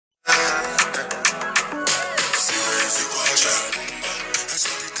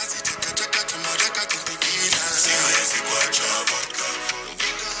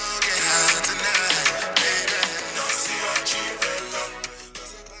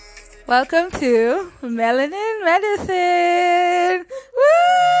Welcome to Melanin Medicine.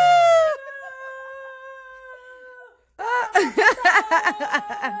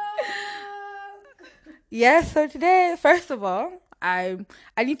 Yes, so today, first of all, I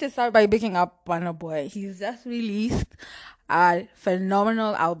need to start by picking up Burna Boy. He's just released a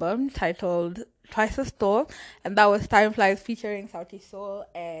phenomenal album titled Twice as Tall, and that was Time Flies featuring Sauti Sol,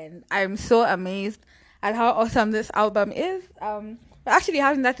 and I'm so amazed at how awesome this album is. We're actually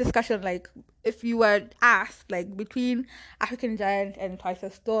having that discussion, like, if you were asked, like, between African Giant and Twice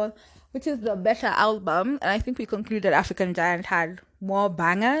as Tall, which is the better album, and I think we concluded African Giant had more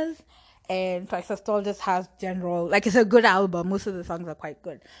bangers, and Twice as Tall just has general, like, it's a good album. Most of the songs are quite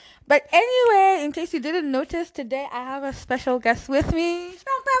good. But anyway, in case you didn't notice, today I have a special guest with me.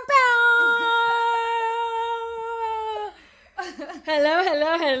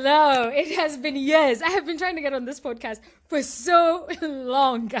 Hello. It has been years. I have been trying to get on this podcast for so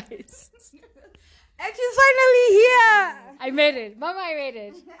long, guys. And she's finally here. I made it. Mama, I made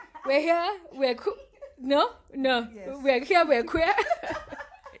it. We're here. We're No. Yes. We're here. We're queer.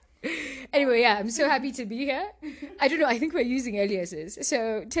 Anyway, yeah, I'm so happy to be here. I don't know. I think we're using aliases.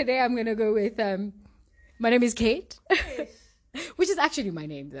 So today I'm going to go with, my name is Kate. Which is actually my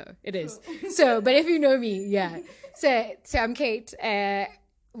name, though. It is. So, but if you know me, yeah. So I'm Kate.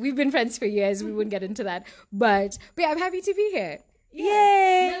 We've been friends for years. We wouldn't get into that. But yeah, I'm happy to be here.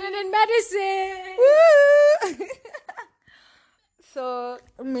 Yay! Melanin Medicine! Woo! So,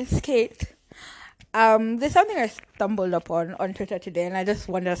 Miss Kate, there's something I stumbled upon on Twitter today, and I just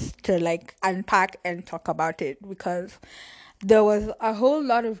want us to, like, unpack and talk about it, because there was a whole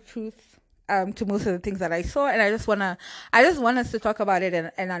lot of truth to most of the things that I saw, and I just want us to talk about it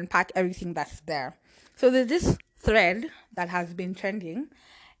and unpack everything that's there. So there's this thread that has been trending,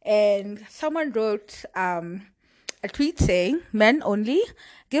 and someone wrote a tweet saying, "Men only,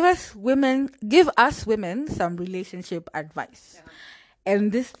 give us women some relationship advice." Yeah.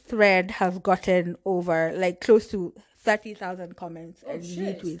 And this thread has gotten over, like, close to 30,000 comments and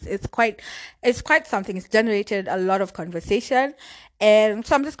retweets. It's quite something. It's generated a lot of conversation. And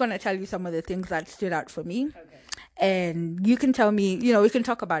so I'm just going to tell you some of the things that stood out for me. Okay. And you can tell me, we can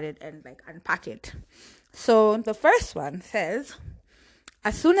talk about it and, like, unpack it. So the first one says,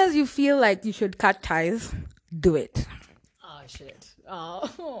 as soon as you feel like you should cut ties, do it. Oh, shit.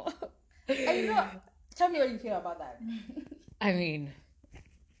 Oh. And tell me what you feel about that. I mean,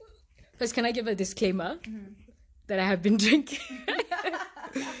 first, can I give a disclaimer? Mm-hmm. That I have been drinking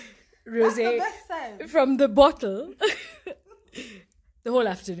rosé from the bottle the whole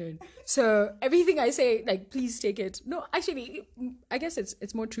afternoon. So everything I say, like, please take it. No, actually, I guess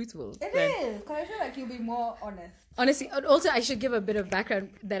it's more truthful. It is, because I feel like you'll be more honest. Honestly, also I should give a bit of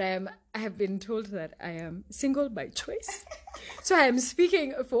background that I have been told that I am single by choice. So I am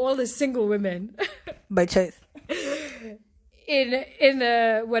speaking for all the single women by choice in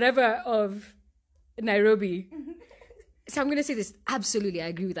whatever of Nairobi. So I'm going to say this. Absolutely, I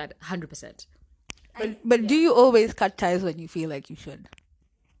agree with that 100%. But do you always cut ties when you feel like you should?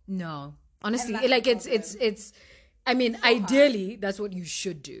 No. Honestly, like, it's I mean, so ideally, that's what you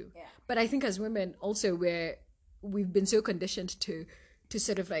should do. Yeah. But I think as women also, we've been so conditioned to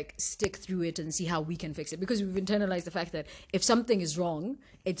sort of, like, stick through it and see how we can fix it, because we've internalized the fact that if something is wrong,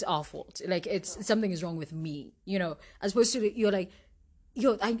 it's our fault. Like, it's something is wrong with me, as opposed to, you're like,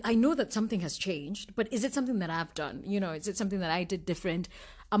 I know that something has changed, but is it something that I've done? Is it something that I did different?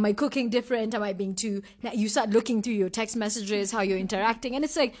 Am I cooking different? Am I being too... Now you start looking through your text messages, how you're interacting, and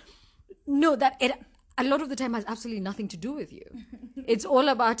it's like, no, that it a lot of the time has absolutely nothing to do with you. It's all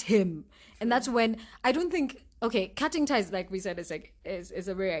about him. And that's when I don't think... Okay, cutting ties, like we said, is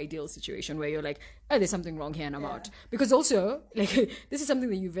a very ideal situation where you're like, oh, there's something wrong here and I'm out. Because also, like, this is something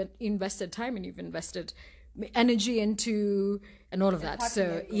that you've invested time and you've invested energy into and all of that.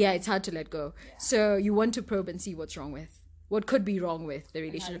 So yeah, it's hard to let go. Yeah. So you want to probe and see what could be wrong with the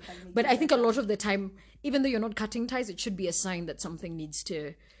relationship. But I think a lot of the time, even though you're not cutting ties, it should be a sign that something needs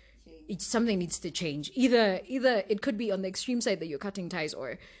to change. Either it could be on the extreme side that you're cutting ties,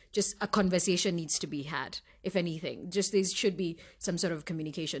 or just a conversation needs to be had. If anything, just there should be some sort of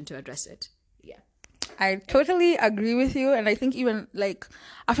communication to address it. Yeah. I totally agree with you. And I think even, like,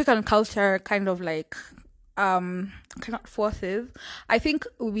 African culture kind of, like, cannot forces. I think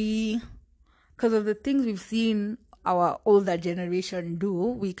because of the things we've seen our older generation do.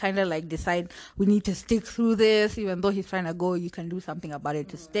 We kind of like decide we need to stick through this, even though he's trying to go, you can do something about it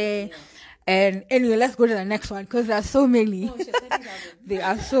to stay. Yeah. And anyway, let's go to the next one because there are so many. Oh, shit, there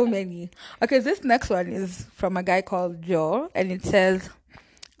are so many. Okay, this next one is from a guy called Joe, and it says,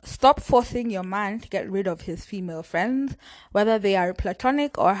 stop forcing your man to get rid of his female friends, whether they are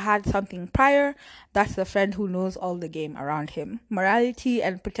platonic or had something prior. That's the friend who knows all the game around him. Morality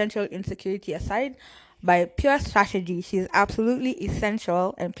and potential insecurity aside, by pure strategy, she's absolutely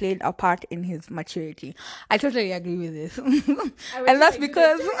essential and played a part in his maturity. I totally agree with this. And that's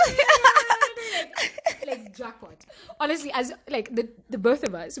because... like jackpot. Honestly, as like the both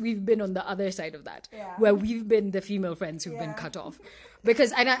of us, we've been on the other side of that, where we've been the female friends who've been cut off.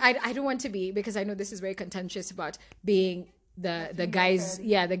 Because I don't want to be, because I know this is very contentious about being the guys,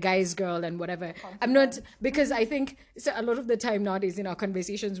 the guy's girl and whatever. I'm not, because I think so a lot of the time nowadays in our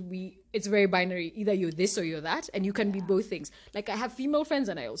conversations it's very binary. Either you're this or you're that, and you can be both things. Like I have female friends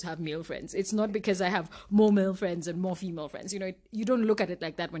and I also have male friends. It's not because I have more male friends and more female friends. You know, you don't look at it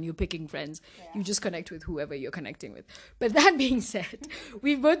like that when you're picking friends. You just connect with whoever you're connecting with. But that being said,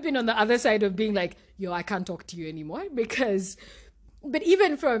 we've both been on the other side of being like, yo, I can't talk to you anymore because... But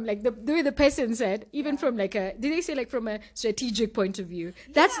even from like the way the person said, even from like did they say like from a strategic point of view,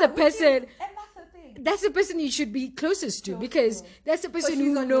 that's the person, that's the person you should be closest to, because that's the person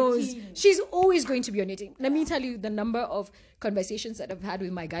who knows she's always going to be on your team. Let me tell you the number of conversations that I've had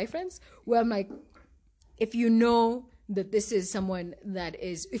with my guy friends where I'm like, if you know that this is someone that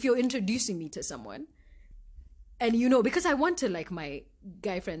is, if you're introducing me to someone, and you know, because I want to like my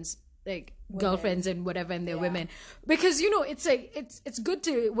guy friends like women. Girlfriends and whatever, and they're women, because you know it's like it's good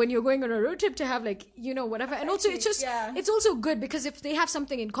to, when you're going on a road trip, to have like, you know, whatever. And also it's just it's also good because if they have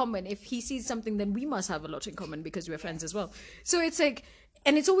something in common, if he sees something, then we must have a lot in common because we're friends as well. So it's like,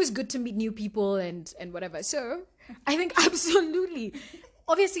 and it's always good to meet new people and whatever. So I think absolutely,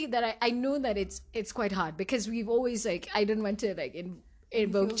 obviously that I know that it's quite hard because we've always like, I didn't want to like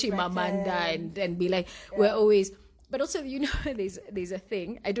invoke Chimamanda and be like, we're always. But also, you know, there's a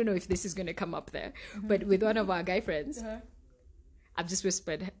thing. I don't know if this is going to come up there, but with one of our guy friends, I've just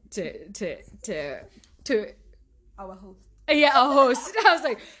whispered to our host. Yeah, our host.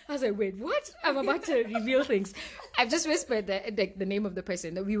 I was like, wait, what? I'm about to reveal things. I've just whispered the name of the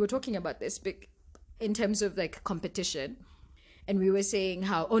person. That we were talking about this in terms of like competition. And we were saying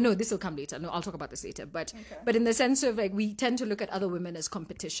how, oh no, this will come later. No, I'll talk about this later. But in the sense of like, we tend to look at other women as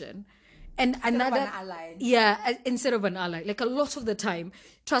competition. And another, an ally. Yeah, instead of an ally. Like a lot of the time,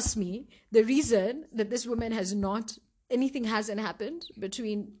 trust me, the reason that this woman anything hasn't happened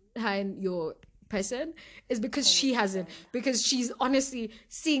between her and your person is because she hasn't. Because she's honestly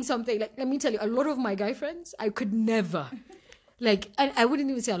seeing something. Like, let me tell you, a lot of my guy friends, I could never. Like, I wouldn't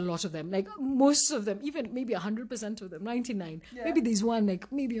even say a lot of them. Like, most of them, even maybe 100% of them, 99. Yeah. Maybe there's one,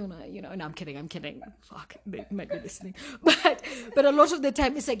 like, maybe on a, you know, no, I'm kidding. Fuck, they might be listening. But a lot of the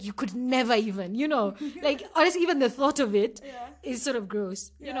time, it's like, you could never even, you know. Like, honestly, even the thought of it is sort of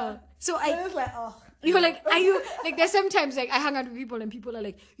gross, you know. So I was like, oh. You're like, are you, like, there's sometimes, like, I hang out with people and people are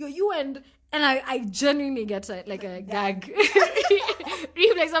like, yo, you and I genuinely get, like, a gag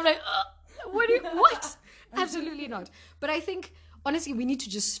reflex. I'm like, what? Absolutely not. But I think, honestly, we need to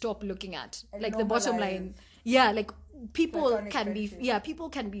just stop looking at like the bottom line. Yeah, like people can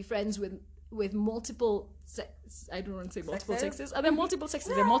be friends with multiple I don't want to say multiple sexes. Are there multiple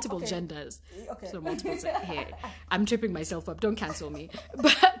sexes? There are multiple genders. Okay. So multiple here. I'm tripping myself up. Don't cancel me.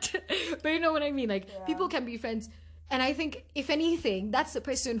 But you know what I mean? Like people can be friends. And I think if anything, that's the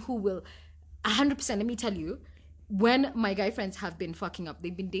person who will 100%, let me tell you, when my guy friends have been fucking up,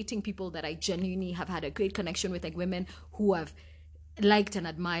 they've been dating people that I genuinely have had a great connection with, like women who have liked and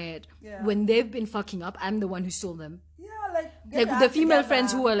admired. Yeah. When they've been fucking up, I'm the one who stole them. Yeah, like the female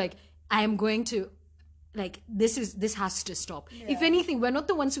friends who are like, I am going to, like, this has to stop. Yeah. If anything, we're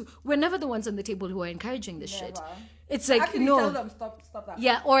never the ones on the table who are encouraging this shit. It's like, actually, no. Tell them, stop that.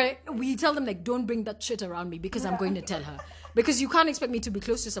 Yeah, or we tell them, like, don't bring that shit around me because I'm going to tell her. Because you can't expect me to be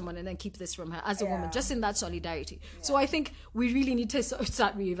close to someone and then keep this from her as a woman, just in that solidarity. Yeah. So I think we really need to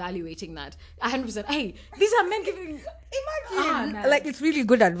start reevaluating that. 100%. Hey, these are men giving... Imagine. Like, it's really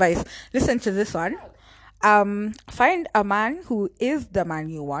good advice. Listen to this one. Find a man who is the man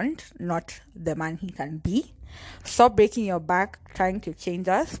you want, not the man he can be. Stop breaking your back trying to change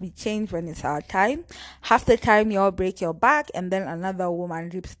us. We change when it's our time. Half the time you all break your back and then another woman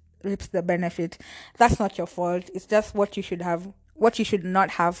rips the benefit. That's not your fault. It's just what you should not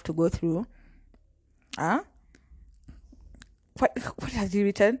have to go through. What has he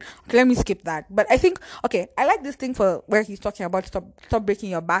written? Okay, let me skip that. But I think, I like this thing for where he's talking about stop breaking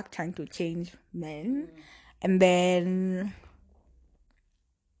your back trying to change men. And then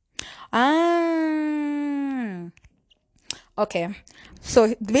ah okay.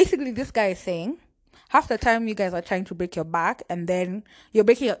 So basically this guy is saying half the time you guys are trying to break your back, and then you're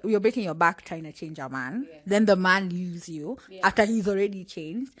breaking your back trying to change a man. Yeah. Then the man leaves you after he's already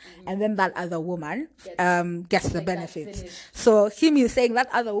changed, and then that other woman gets the like that benefits. finished. So him is saying that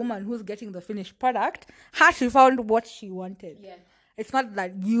other woman who's getting the finished product has she found what she wanted. Yeah. It's not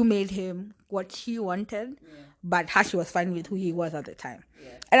that you made him what he wanted, but Hashi was fine with who he was at the time.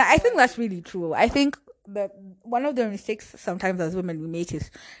 Yeah. And I think that's really true. I think that one of the mistakes sometimes as women we make is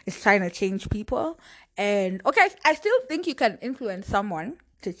trying to change people. And okay, I still think you can influence someone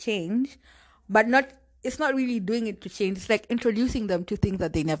to change, but it's not really doing it to change. It's like introducing them to things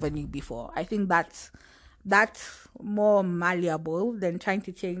that they never knew before. I think that's more malleable than trying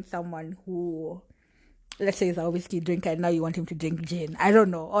to change someone who, let's say, is a whiskey drinker and now you want him to drink gin. I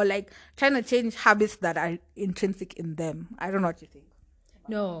don't know. Or like trying to change habits that are intrinsic in them. I don't know what you think.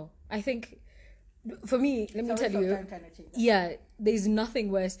 No, I think for me, let me tell you, Trying to change that. yeah, there's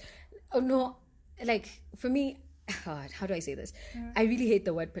nothing worse. Oh no, like for me, God, how do I say this? I really hate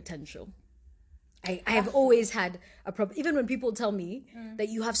the word potential. I have always had a problem. Even when people tell me that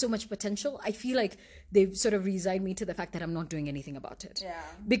you have so much potential, I feel like they've sort of resigned me to the fact that I'm not doing anything about it. Yeah.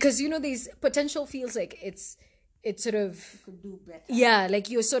 Because these potential feels like it's sort of, Could do better. yeah, like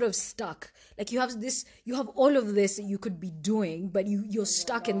you're sort of stuck. Like you have all of this that you could be doing, but you're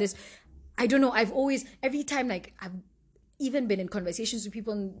stuck in this. I don't know. Every time, like I've even been in conversations with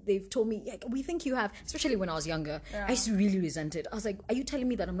people and they've told me, like, we think you have, especially when I was younger, I used to really resent it. I was like, are you telling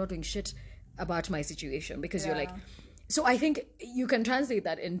me that I'm not doing shit about my situation? Because you're like, so I think you can translate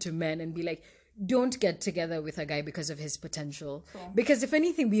that into men and be like, don't get together with a guy because of his potential. Because if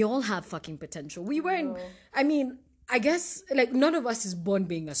anything, we all have fucking potential. We weren't, I mean, I guess like none of us is born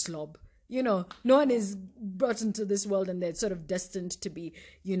being a slob. No one is brought into this world and they're sort of destined to be,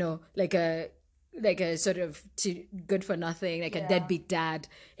 like a sort of good for nothing, like a deadbeat dad,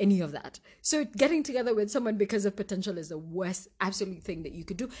 any of that. So getting together with someone because of potential is the worst absolute thing that you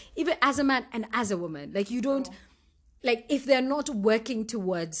could do, even as a man and as a woman. Like you don't, like if they're not working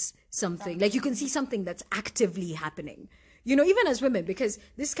towards something, like you can see something that's actively happening. Even as women, because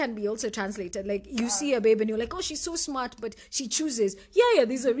this can be also translated, like you see a babe and you're like, oh, she's so smart, but she chooses. Yeah,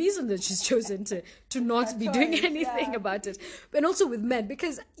 there's a reason that she's chosen to not be doing anything about it. But also with men,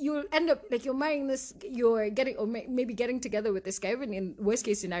 because you'll end up, like you're marrying this, you're getting, or maybe getting together with this guy, even in worst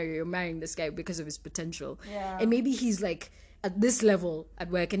case scenario, you're marrying this guy because of his potential. Yeah. And maybe he's like at this level at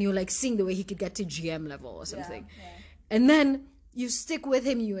work and you're like seeing the way he could get to GM level or something. Yeah. And then you stick with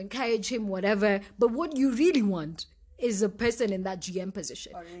him, you encourage him, whatever. But what you really want is a person in that GM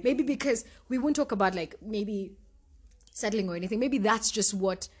position. Oh, really? Maybe because we won't talk about like maybe settling or anything. Maybe that's just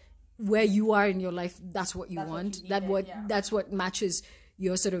where you are in your life. That's what you want. That's what matches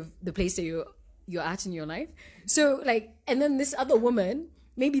your sort of the place that you're at in your life. So like, and then this other woman,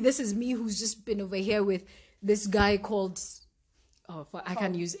 maybe this is me who's just been over here with this guy called, I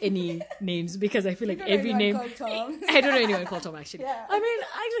can't use any names because I feel like every name. I don't know anyone called Tom actually. Yeah. I mean,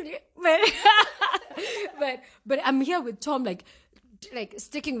 actually, but I'm here with Tom, like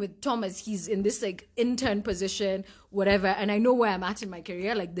sticking with Tom as he's in this like intern position, whatever. And I know where I'm at in my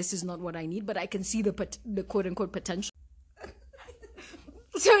career. Like this is not what I need, but I can see the quote unquote potential.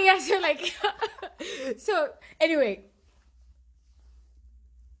 So anyway.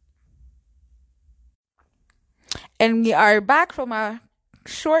 And we are back from a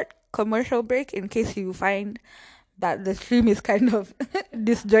short commercial break in case you find that the stream is kind of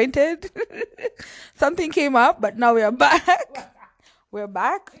disjointed. Something came up, but now we are back. We're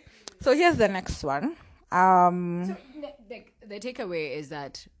back. So here's the next one. So the takeaway is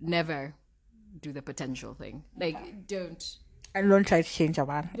that never do the potential thing. Like don't try to change a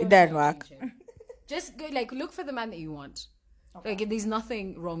man. It doesn't work. Just go, like look for the man that you want. Okay. Like there's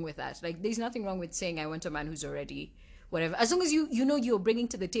nothing wrong with that. Like there's nothing wrong with saying I want a man who's already whatever. As long as you know you're bringing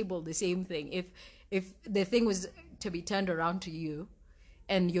to the table the same thing. If the thing was to be turned around to you,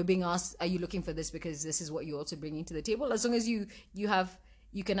 and you're being asked, are you looking for this because this is what you're also bringing to the table? As long as you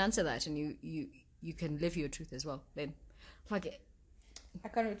can answer that and you can live your truth as well. Then, fuck it. I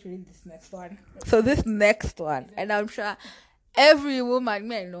can't wait to read this next one. So this next one, and I'm sure every woman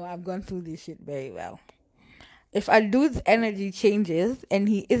may know I've gone through this shit very well. If a dude's energy changes and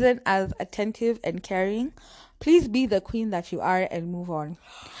he isn't as attentive and caring, please be the queen that you are and move on.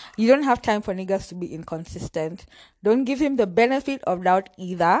 You don't have time for niggas to be inconsistent. Don't give him the benefit of doubt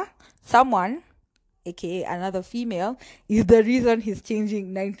either. Someone aka another female, is the reason he's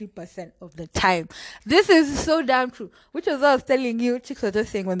changing 90% of the time. This is so damn true. Which is what I was telling you, chicks are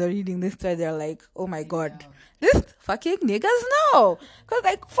just saying when they're reading this thread, they're like, oh my god, this fucking niggas know. Because,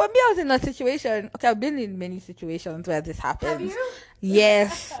 like, for me, I was in a situation, okay, I've been in many situations where this happens. Have you?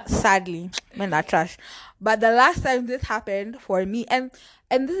 Yes, sadly. Men are trash. But the last time this happened for me, and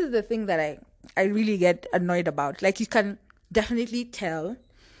this is the thing that I really get annoyed about. Like, you can definitely tell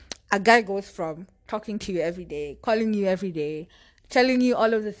a guy goes from talking to you every day, calling you every day, telling you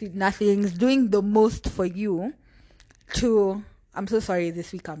all of the sweet nothings, doing the most for you, to I'm so sorry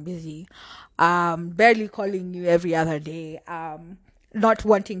this week I'm busy, barely calling you every other day, not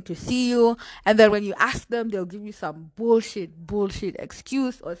wanting to see you, and then when you ask them, they'll give you some bullshit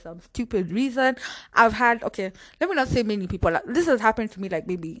excuse or some stupid reason. I've had, okay, let me not say many people. This has happened to me, like,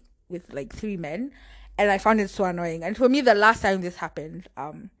 maybe with like 3 men, and I found it so annoying. And for me, the last time this happened,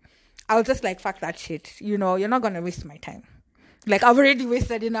 I was just like, fuck that shit. You know, you're not gonna waste my time. Like, I've already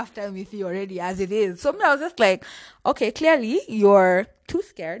wasted enough time with you already as it is. So I was just like, okay, clearly you're too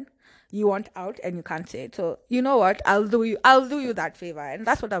scared. You want out and you can't say it. So you know what? I'll do you that favor. And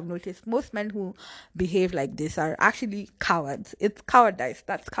that's what I've noticed. Most men who behave like this are actually cowards. It's cowardice.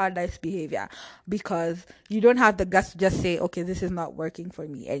 That's cowardice behavior. Because you don't have the guts to just say, okay, this is not working for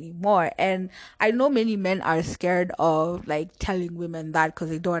me anymore. And I know many men are scared of, like, telling women that because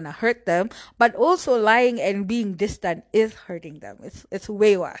they don't want to hurt them. But also lying and being distant is hurting them. It's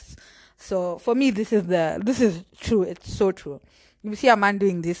way worse. So for me, this is true. It's so true. If you see a man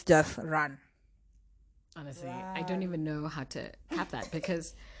doing this, just run. Honestly, I don't even know how to cap that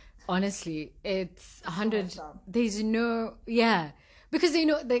because honestly, it's 100. There's no, yeah. Because they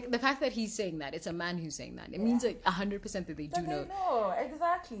know the fact that he's saying that, it's a man who's saying that. It means like 100% that they do know. No,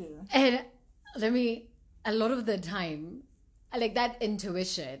 exactly. And a lot of the time, like that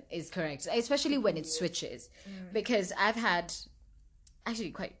intuition is correct, especially when it switches. Because I've had,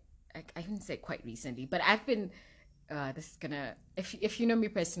 actually I wouldn't say quite recently, but I've been, this is gonna, if you know me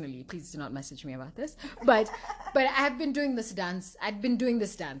personally, please do not message me about this, but I've been doing this dance.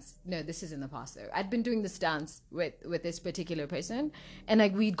 No, this is in the past though. I'd been doing this dance with this particular person, and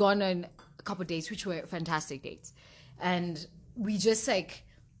like we'd gone on a couple of dates which were fantastic dates, and we just, like,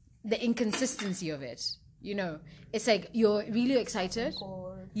 the inconsistency of it, you know, it's like you're really excited,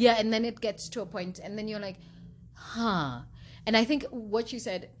 yeah, and then it gets to a point and then you're like, and I think what you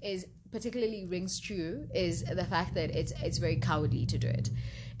said is particularly rings true, is the fact that it's very cowardly to do it.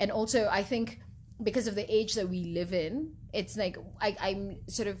 And also I think because of the age that we live in, it's like I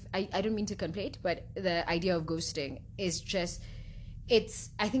don't mean to conflate, but the idea of ghosting is just,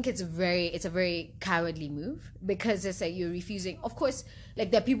 I think it's a very cowardly move, because it's like you're refusing. Of course,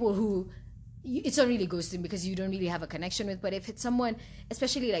 like there are people who it's not really ghosting because you don't really have a connection with, but if it's someone,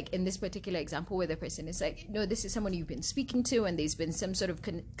 especially like in this particular example where the person is like, no, this is someone you've been speaking to and there's been some sort of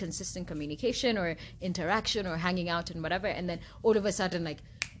consistent communication or interaction or hanging out and whatever, and then all of a sudden, like,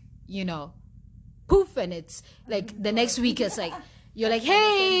 you know, poof, and it's like the next week it's like you're like,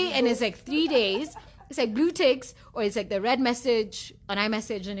 hey, and it's like 3 days, it's like blue ticks, or it's like the red message on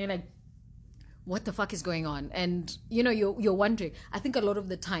iMessage, and you're like, what the fuck is going on? And you know, you're wondering. I think a lot of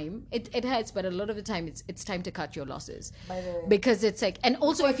the time it hurts, but a lot of the time it's time to cut your losses, because it's like, and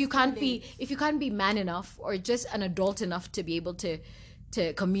also if you can't be man enough or just an adult enough to be able to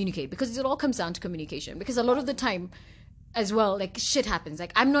communicate, because it all comes down to communication. Because a lot of the time as well, like, shit happens.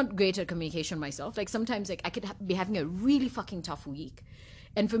 Like, I'm not great at communication myself. Like, sometimes, like, I could be having a really fucking tough week,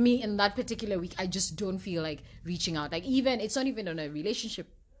 and for me in that particular week I just don't feel like reaching out. Like, even it's not even on a relationship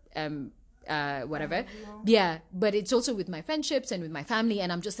whatever, yeah, but it's also with my friendships and with my family,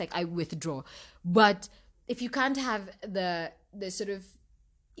 and I'm just like, I withdraw. But if you can't have the sort of,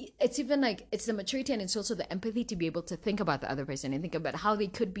 it's even like, it's the maturity and it's also the empathy to be able to think about the other person and think about how they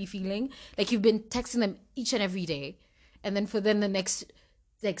could be feeling. Like, you've been texting them each and every day, and then for then the next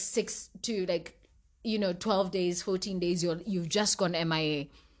like 6 to, like, you know, 12 days, 14 days, you've just gone MIA.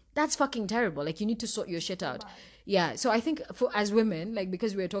 That's fucking terrible. Like, you need to sort your shit out. Yeah, so I think as women, like,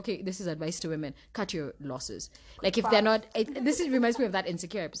 because we're talking, this is advice to women: cut your losses. Like, if they're not, reminds me of that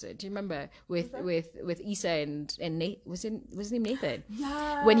Insecure episode. Do you remember with Issa and Nate? Was his name Nathan?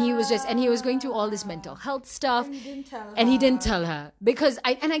 Yeah. When he was going through all this mental health stuff, and he didn't tell her because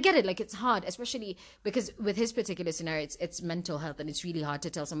I get it. Like, it's hard, especially because with his particular scenario, it's mental health, and it's really hard to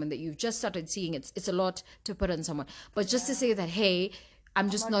tell someone that you've just started seeing. It's a lot to put on someone, but just to say that, hey,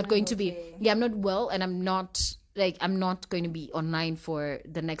 I'm just not going to be. Yeah, I'm not well, and I'm not going to be online for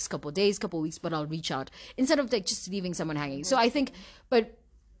the next couple of days, couple of weeks, but I'll reach out, instead of like just leaving someone hanging. So I think, but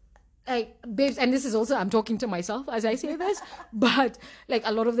like, babes, and this is also, I'm talking to myself as I say this, but like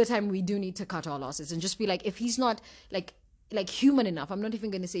a lot of the time we do need to cut our losses and just be like, if he's not like human enough, I'm not even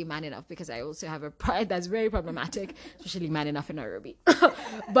going to say man enough, because I also have a pride that's very problematic, especially man enough in Nairobi.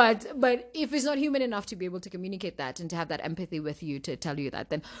 but if he's not human enough to be able to communicate that and to have that empathy with you to tell you that,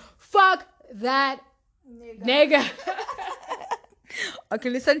 then fuck that nigga. Okay,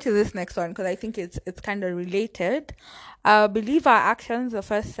 listen to this next one because I think it's kind of related. Believe our actions the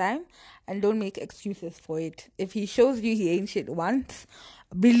first time and don't make excuses for it. If he shows you he ain't shit once,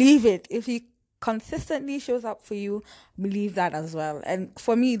 believe it. If he consistently shows up for you, believe that as well. And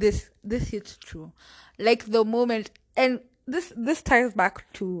for me, this hits true. Like the moment, and this ties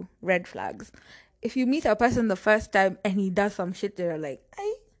back to red flags. If you meet a person the first time and he does some shit, they're like,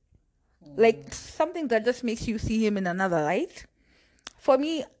 like something that just makes you see him in another light. For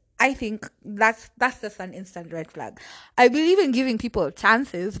me, I think that's just an instant red flag. I believe in giving people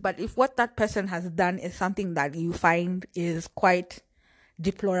chances, but if what that person has done is something that you find is quite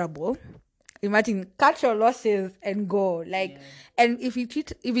deplorable, imagine, cut your losses and go. Like, and if he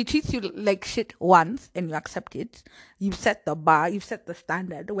treats you like shit once and you accept it, you've set the bar, you've set the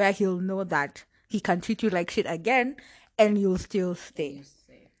standard where he'll know that he can treat you like shit again and you'll still stay.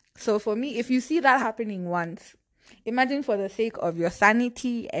 So for me, if you see that happening once, imagine, for the sake of your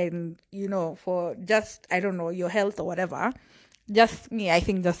sanity and, for just, I don't know, your health or whatever, I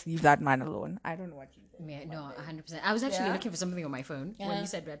think just leave that man alone. I don't know what you think. Yeah, no, 100%. I was actually looking for something on my phone when you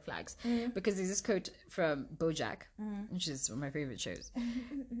said red flags, because there's this quote from BoJack, which is one of my favorite shows,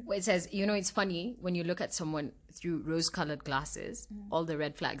 where it says, it's funny when you look at someone through rose-colored glasses, all the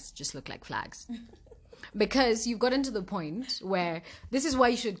red flags just look like flags. Because you've gotten to the point where this is why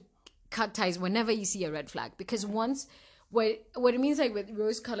you should cut ties whenever you see a red flag, because once what it means, like with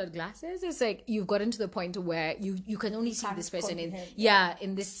rose-colored glasses, is like you've gotten to the point where you can only see this person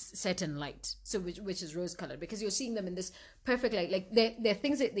in this certain light, so which is rose-colored, because you're seeing them in this perfect light. Like they're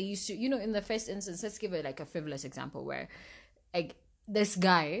things that they used to, in the first instance, let's give it like a frivolous example where like this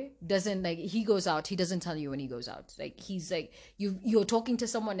guy doesn't, like, he goes out, he doesn't tell you when he goes out, like he's like, you're talking to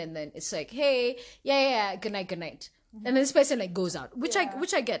someone and then it's like, hey, yeah, good night, and then this person like goes out, which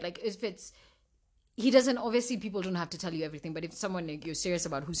I get, like, if it's, he doesn't, obviously people don't have to tell you everything, but if someone, like, you're serious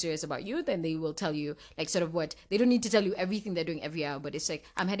about who's serious about you, then they will tell you, like, sort of what, they don't need to tell you everything they're doing every hour, but it's like,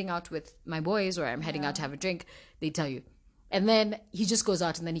 I'm heading out with my boys, or I'm heading out to have a drink, they tell you. And then he just goes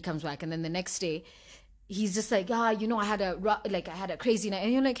out and then he comes back, and then the next day he's just like, I had a crazy night,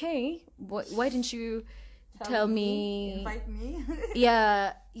 and you're like, hey, why didn't you tell me, invite me?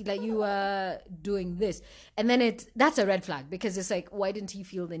 Yeah, like, you were doing this. And then that's a red flag, because it's like, why didn't he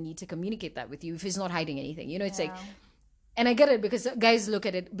feel the need to communicate that with you if he's not hiding anything? It's like, and I get it, because guys look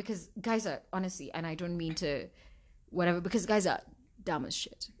at it, because guys are, honestly, and I don't mean to whatever, because guys are dumb as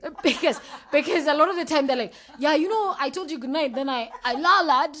shit, because a lot of the time they're like, I told you good night, then I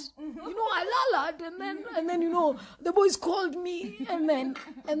lalad, and then the boys called me, and then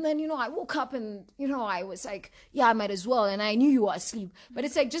I woke up and I was like, I might as well, and I knew you were asleep. But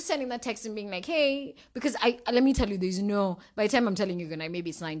it's like just sending that text and being like, hey, because let me tell you, there's no, by the time I'm telling you good night, maybe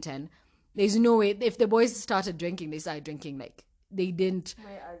it's 9-10, there's no way, if the boys started drinking, they started drinking, like, they didn't.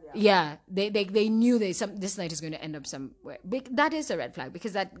 They knew this night is going to end up somewhere. That is a red flag,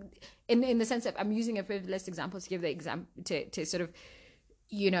 because that, in the sense of, I'm using a frivolous example to give the example to sort of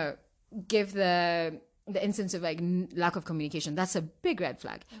give the instance of like lack of communication. That's a big red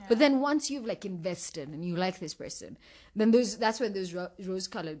flag. But then once you've like invested and you like this person, then that's when those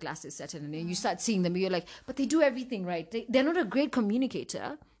rose-colored glasses set in, and then you start seeing them, you're like, but they do everything right, they're not a great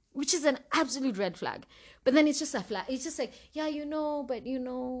communicator, which is an absolute red flag. But then it's just a flag. It's just like, but they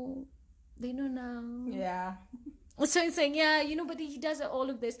know now. Yeah. So it's saying, but he does all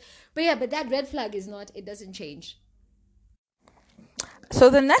of this. But that red flag is not, it doesn't change.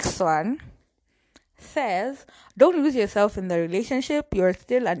 So the next one says, don't lose yourself in the relationship. You're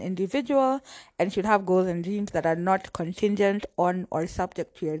still an individual and should have goals and dreams that are not contingent on or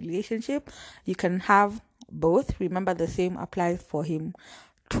subject to your relationship. You can have both. Remember, the same applies for him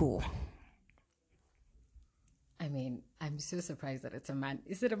too. I mean, I'm so surprised that it's a man.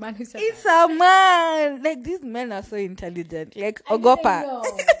 Is it a man who said it's that? It's a man. Like, these men are so intelligent. Like, Ogopa.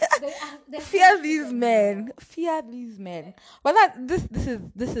 Fear these men. But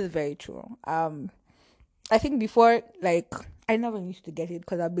this is very true. I think before, like, I never used to get it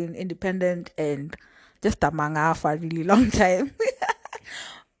because I've been independent and just a manga for a really long time.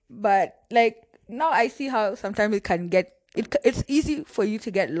 But like, now I see how sometimes it can get, it's easy for you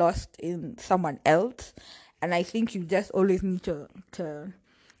to get lost in someone else. And I think you just always need to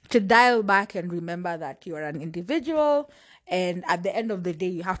to dial back and remember that you're an individual, and at the end of the day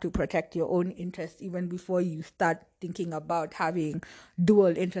you have to protect your own interests even before you start thinking about having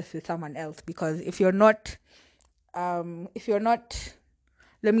dual interests with someone else. Because if you're not,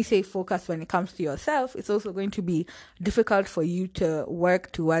 let me say, focused when it comes to yourself, it's also going to be difficult for you to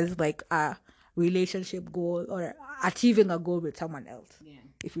work towards like a relationship goal or achieving a goal with someone else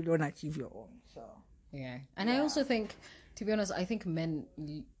if you don't achieve your own. So and I also think, to be honest, I think men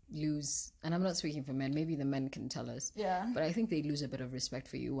lose, and I'm not speaking for men, maybe the men can tell us, but I think they lose a bit of respect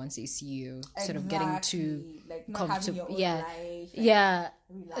for you once they see you sort of getting too like comfortable.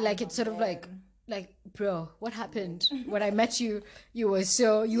 Like it's sort of like, bro, what happened when I met you? You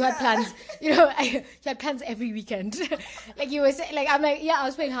had plans, you had plans every weekend. Like you were saying, like, I'm like, I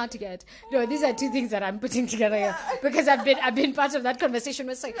was playing hard to get. No, these are two things that I'm putting together here because I've been part of that conversation.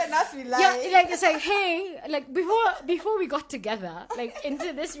 It's like, like it's like, hey, like before we got together, like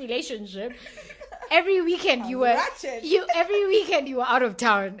into this relationship, every weekend you were out of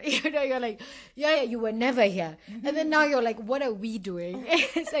town. You're like, you were never here. And then now you're like, what are we doing?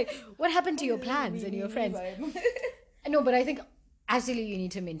 It's like, what happened to your plans and your friends? No, but I think absolutely you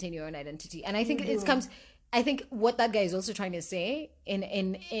need to maintain your own identity. And I think I think what that guy is also trying to say in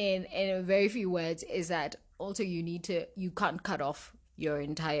a very few words is that also you can't cut off your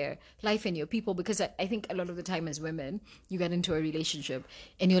entire life and your people, because I think a lot of the time as women, you get into a relationship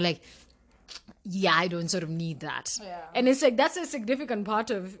and you're like, I don't sort of need that. And it's like, that's a significant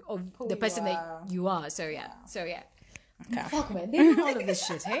part of the person that you are. So okay. Fuck, man, they know all of this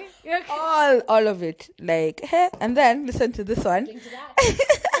shit, hey? All of it. Like, hey, and then listen to this one.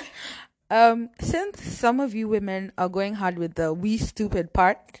 Since some of you women are going hard with the we stupid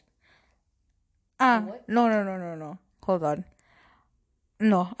part. No. Hold on.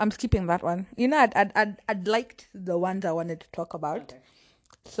 No, I'm skipping that one. I'd liked the ones I wanted to talk about. Okay.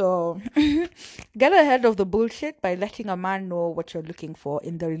 So get ahead of the bullshit by letting a man know what you're looking for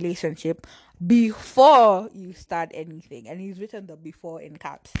in the relationship before you start anything. And he's written the before in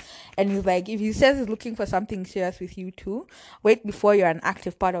caps. And he's like, if he says he's looking for something serious with you too, wait before you're an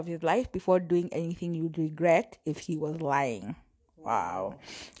active part of his life before doing anything you'd regret if he was lying. Wow.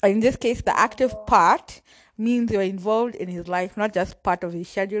 In this case, the active part means you're involved in his life, not just part of his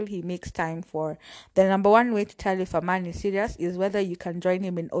schedule he makes time for. The number one way to tell if a man is serious is whether you can join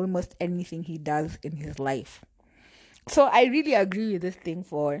him in almost anything he does in his life. So I really agree with this thing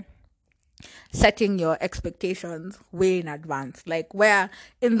for setting your expectations way in advance. Like, where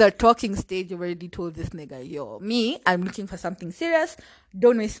in the talking stage, you've already told this nigga, I'm looking for something serious.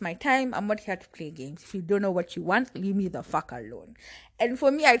 Don't waste my time. I'm not here to play games. If you don't know what you want, leave me the fuck alone. And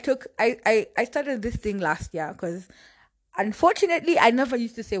for me, I started this thing last year because unfortunately, I never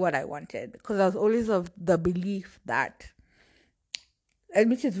used to say what I wanted because I was always of the belief that,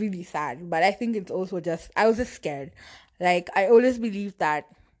 and which is really sad, but I think it's also I was just scared. Like, I always believed that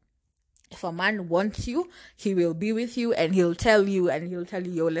if a man wants you, he will be with you and he'll tell you,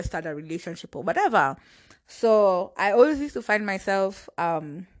 yo, let's start a relationship or whatever. So I always used to find myself,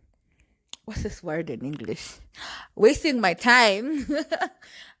 what's this word in English? Wasting my time.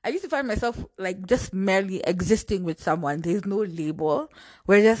 I used to find myself like just merely existing with someone. There's no label.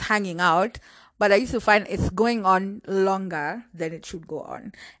 We're just hanging out. But I used to find it's going on longer than it should go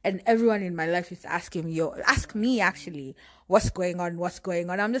on. And everyone in my life is asking me, ask me actually, what's going on?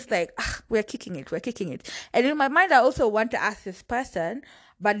 I'm just like, we're kicking it. And in my mind, I also want to ask this person,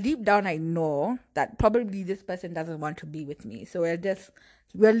 but deep down, I know that probably this person doesn't want to be with me. So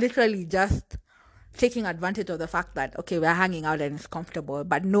we're literally just taking advantage of the fact that, okay, we're hanging out and it's comfortable,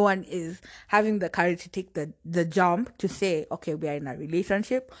 but no one is having the courage to take the jump to say, okay, we are in a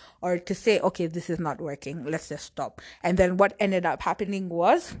relationship, or to say, okay, this is not working, let's just stop. And then what ended up happening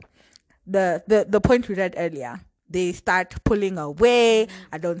was the point we read earlier. They start pulling away.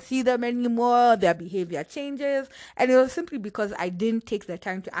 I don't see them anymore. Their behavior changes. And it was simply because I didn't take the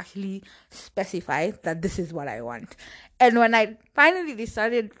time to actually specify that this is what I want. And when I finally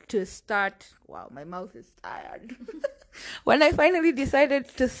decided to start, wow, my mouth is tired. When I finally decided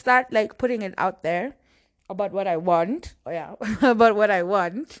to start like putting it out there about what I want,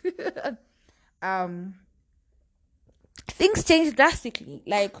 things changed drastically.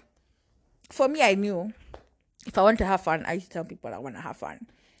 Like, for me, I knew if I want to have fun, I used to tell people I want to have fun.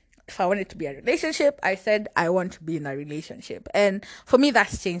 If I wanted to be in a relationship, I said I want to be in a relationship. And for me,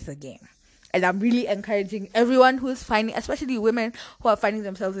 that's changed the game. And I'm really encouraging everyone who's finding, especially women who are finding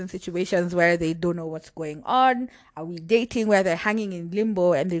themselves in situations where they don't know what's going on. Are we dating, where they're hanging in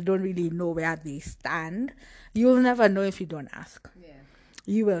limbo and they don't really know where they stand? You'll never know if you don't ask. Yeah.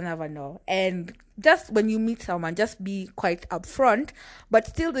 You will never know. And just when you meet someone, just be quite upfront. But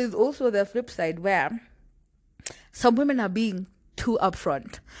still, there's also the flip side where some women are being too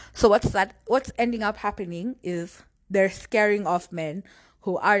upfront. So what's ending up happening is they're scaring off men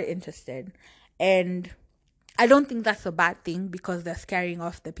who are interested. And I don't think that's a bad thing because they're scaring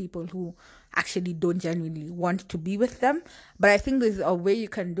off the people who actually don't genuinely want to be with them. But I think there's a way you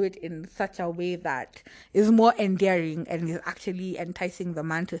can do it in such a way that is more endearing and is actually enticing the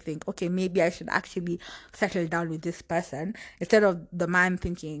man to think, okay, maybe I should actually settle down with this person, instead of the man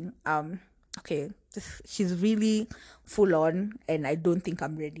thinking, okay, she's really full on and I don't think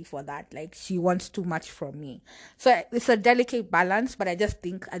I'm ready for that. Like, she wants too much from me. So it's a delicate balance, but I just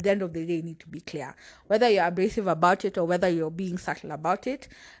think at the end of the day, you need to be clear. Whether you're abrasive about it or whether you're being subtle about it,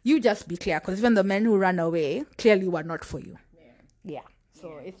 you just be clear. Because even the men who run away clearly were not for you. Yeah.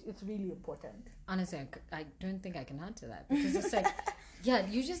 So it's really important. Honestly, I don't think I can add to that, because it's like, yeah,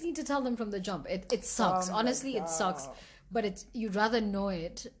 you just need to tell them from the jump. It sucks. Honestly, it sucks. But you'd rather know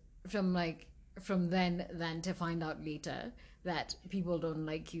it from then than to find out later that people don't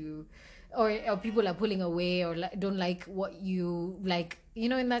like you, or people are pulling away, or don't like what you like,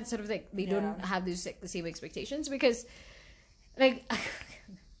 in that sort of thing. They don't have the same expectations, because like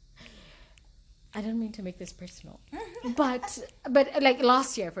I don't mean to make this personal, but like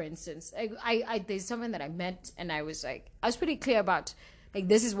last year, for instance, I there's someone that I met, and I was pretty clear about, like,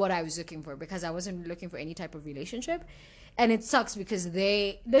 this is what I was looking for, because I wasn't looking for any type of relationship. And it sucks because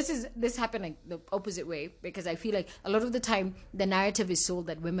this happened like the opposite way, because I feel like a lot of the time the narrative is sold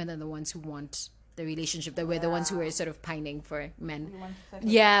that women are the ones who want the relationship, that we're the ones who are sort of pining for men.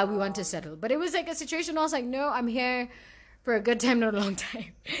 We want to settle. But it was like a situation I was like, no, I'm here for a good time, not a long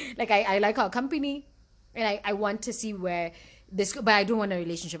time. Like, I like our company, and I want to see where this, but I don't want a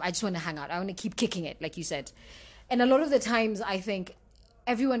relationship. I just want to hang out. I want to keep kicking it, like you said. And a lot of the times I think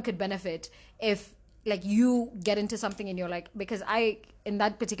everyone could benefit if, like, you get into something and you're like, because in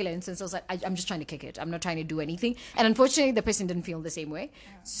that particular instance, I was like, I'm just trying to kick it. I'm not trying to do anything. And unfortunately, the person didn't feel the same way.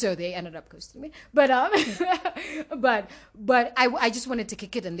 So they ended up ghosting me. But but I just wanted to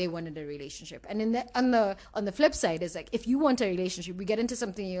kick it, and they wanted a relationship. And on the flip side is like, if you want a relationship, we get into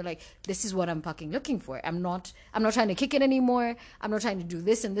something and you're like, this is what I'm fucking looking for. I'm not trying to kick it anymore. I'm not trying to do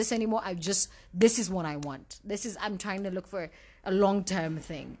this and this anymore. This is what I want. I'm trying to look for a long-term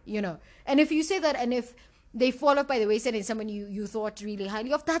thing, And if you say that, and if they fall off by the wayside and someone you thought really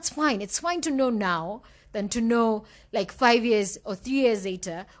highly of, that's fine. It's fine to know now than to know like 5 years or 3 years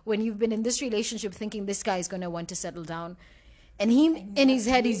later, when you've been in this relationship thinking this guy is going to want to settle down. And in his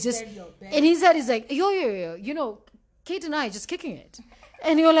head, he's like, yo, Kate and I are just kicking it.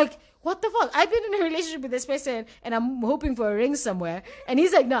 And you're like, what the fuck? I've been in a relationship with this person and I'm hoping for a ring somewhere. And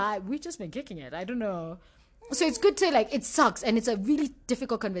he's like, no, we've just been kicking it. I don't know. So it's good to, like, it sucks, and it's a really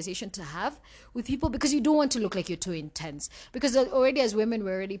difficult conversation to have with people, because you don't want to look like you're too intense, because already as women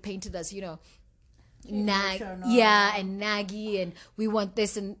we're already painted as, and naggy, and we want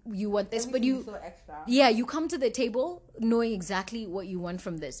this and you want this, but you come to the table knowing exactly what you want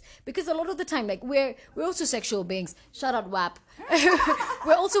from this, because a lot of the time, like, we're also sexual beings. Shout out WAP.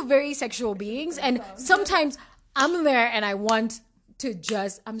 We're also very sexual beings, and sometimes I'm there and I want to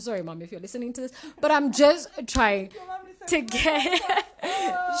just, I'm sorry, Mom, if you're listening to this, but I'm just trying to get,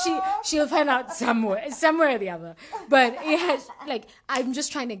 she'll find out somewhere or the other. But like, I'm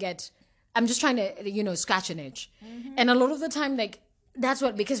just trying to, scratch an itch. Mm-hmm. And a lot of the time, like, that's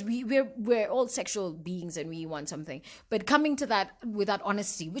what, because we're all sexual beings and we want something, but coming to that with that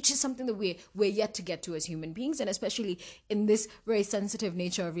honesty, which is something that we're yet to get to as human beings, and especially in this very sensitive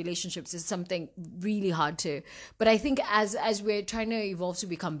nature of relationships, is something really hard to. But I think as we're trying to evolve to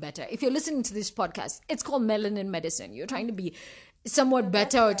become better, if you're listening to this podcast, it's called Melanin Medicine. You're trying to be somewhat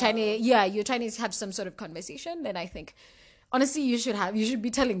better, or you're trying to have some sort of conversation. Then I think, honestly, you should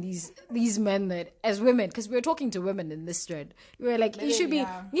be telling these men that, as women, because we're talking to women in this thread, we're like, you should be,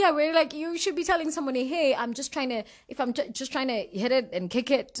 we're like, you should be telling somebody, hey, I'm just trying to, if I'm just trying to hit it and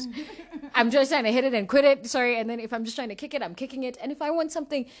kick it, I'm just trying to hit it and quit it, sorry, and then if I'm just trying to kick it, I'm kicking it, and if I want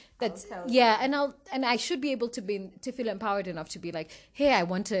something that's, and I should be able to feel empowered enough to be like, hey, I'm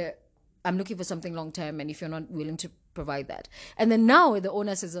looking for something long term, and if you're not willing to provide that, and then now the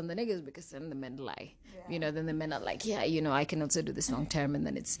onus is on the niggas, because then the men lie. Then the men are like, I can also do this long term, and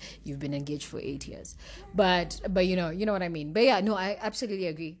then it's, you've been engaged for 8 years, but you know what I mean. But I absolutely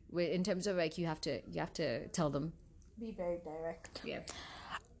agree in terms of, like, you have to tell them, be very direct.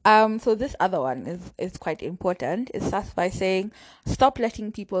 So this other one is quite important. It starts by saying, stop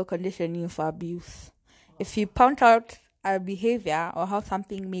letting people condition you for abuse. If you point out a behavior or how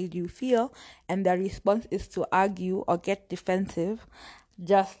something made you feel, and their response is to argue or get defensive,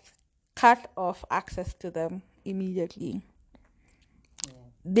 just cut off access to them immediately.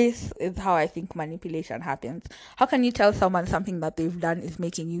 This is how I think manipulation happens. How can you tell someone something that they've done is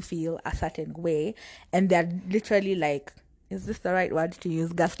making you feel a certain way, and they're literally like, is this the right word to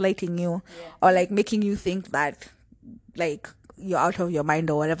use? Gaslighting you, or like making you think that like you're out of your mind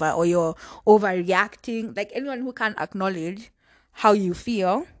or whatever, or you're overreacting. Like anyone who can't acknowledge how you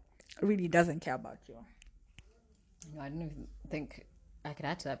feel really doesn't care about you. No, I don't even think I could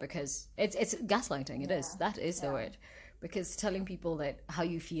add to that because it's gaslighting. That is the word. Because telling people that how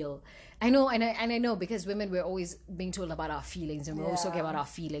you feel, I know, and I know because women we're always being told about our feelings, and we're always talking about our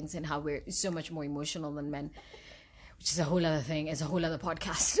feelings and how we're so much more emotional than men, which is a whole other thing, it's a whole other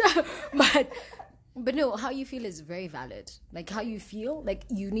podcast. but no, how you feel is very valid. Like how you feel, like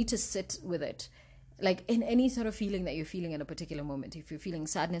you need to sit with it. Like in any sort of feeling that you're feeling at a particular moment, if you're feeling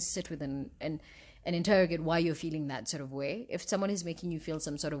sadness, sit with and interrogate why you're feeling that sort of way. If someone is making you feel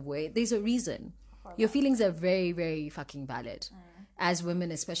some sort of way, there's a reason. Your feelings are very, very fucking valid. As women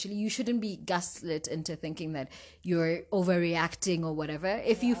especially, you shouldn't be gaslit into thinking that you're overreacting or whatever.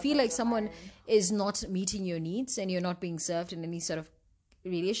 If you feel like someone is not meeting your needs and you're not being served in any sort of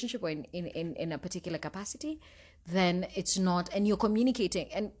relationship or in a particular capacity, then it's not, and you're communicating,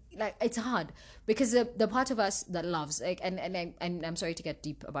 and like it's hard because the part of us that loves, like, and I'm sorry to get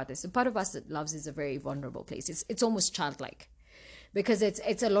deep about this, the part of us that loves is a very vulnerable place. It's almost childlike because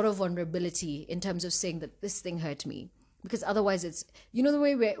it's a lot of vulnerability in terms of saying that this thing hurt me, because otherwise it's, you know, the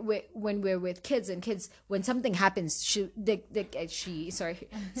way when we're with kids, and kids, when something happens, all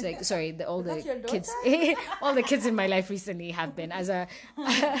the kids in my life recently have been as a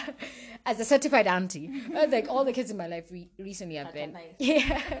as a certified auntie, like all the kids in my life recently have been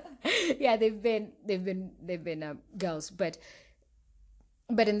yeah they've been girls, but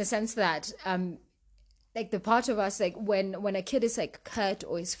in the sense that like the part of us, like when a kid is like hurt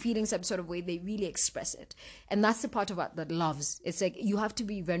or is feeling some sort of way, they really express it, and that's the part of us that loves. It's like you have to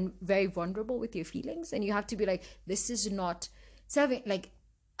be very vulnerable with your feelings, and you have to be like, this is not serving, like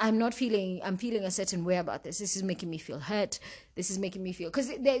I'm feeling a certain way about this. This is making me feel hurt. This is making me feel, because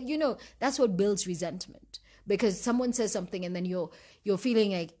you know that's what builds resentment, because someone says something and then you're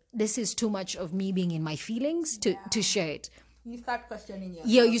feeling like this is too much of me being in my feelings to share it. You start questioning yourself.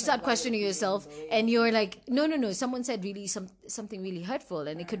 Yeah, you start questioning yourself, and you're like, no. Someone said really something really hurtful,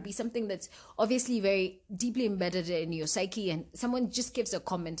 and it could be something that's obviously very deeply embedded in your psyche. And someone just gives a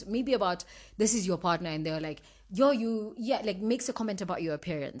comment, maybe about this is your partner, and they're like, like makes a comment about your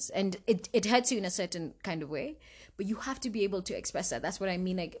appearance, and it hurts you in a certain kind of way. But you have to be able to express that. That's what I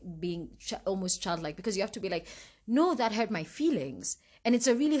mean, like being almost childlike, because you have to be like, no, that hurt my feelings. And it's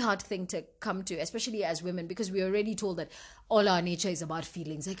a really hard thing to come to, especially as women, because we're already told that all our nature is about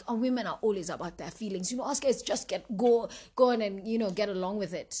feelings. Like, women are always about their feelings. You know, us guys just go on and, you know, get along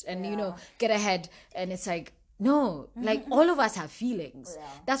with it and, you know, get ahead. And it's like, no, like all of us have feelings.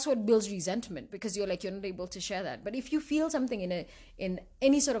 That's what builds resentment, because you're like, you're not able to share that. But if you feel something in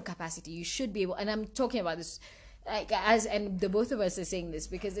any sort of capacity, you should be able, and I'm talking about this like and the both of us are saying this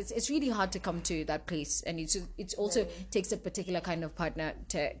because it's really hard to come to that place, and it's also takes a particular kind of partner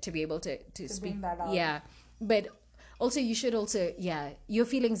to be able to speak bring that out. Yeah, but also you should also, your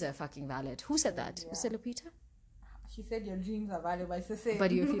feelings are fucking valid. Who said that? Was it Lupita? She said your dreams are valid, but it's the same.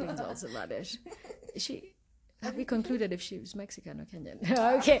 But your feelings are also valid. Have we concluded if she was Mexican or Kenyan?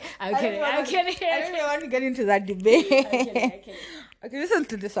 Okay, I'm kidding. I don't really want to get into that debate. Okay, listen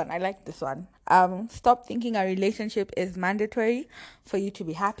to this one. I like this one. Stop thinking a relationship is mandatory for you to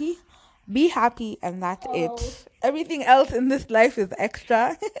be happy. Be happy, and that's it. Everything else in this life is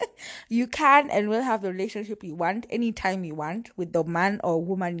extra. You can and will have the relationship you want anytime you want with the man or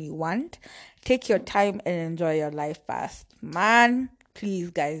woman you want. Take your time and enjoy your life fast. Man, please,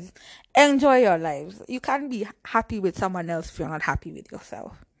 guys, enjoy your lives. You can't be happy with someone else if you're not happy with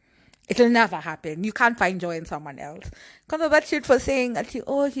yourself. It'll never happen. You can't find joy in someone else. Because of that shit for saying,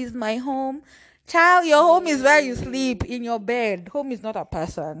 he's my home. Child, your home is where you sleep, in your bed. Home is not a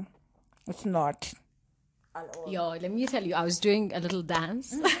person. It's not. Yo, let me tell you, I was doing a little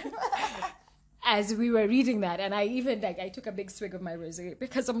dance as we were reading that, and I even I took a big swig of my rosé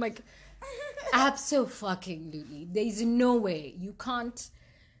because I'm like, absolutely, there's no way you can't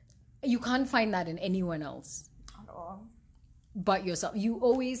find that in anyone else At all. but yourself. You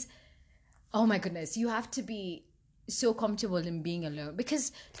always, oh my goodness, you have to be so comfortable in being alone,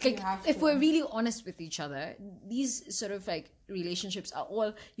 because like if we're really honest with each other, these sort of like relationships are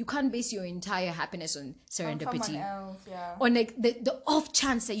all, you can't base your entire happiness on serendipity, on like the off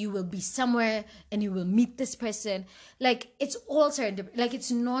chance that you will be somewhere and you will meet this person. Like it's all serendipity. Like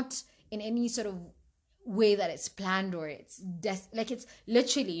it's not in any sort of way that it's planned, or it's like it's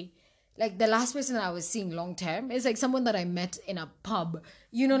literally like the last person I was seeing long term is like someone that I met in a pub.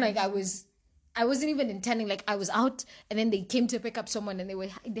 You know, like I wasn't even intending, like I was out and then they came to pick up someone and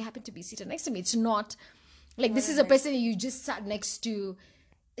they happened to be seated next to me. It's not like this is a person you just sat next to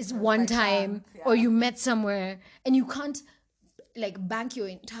is one time, or you met somewhere, and you can't like bank your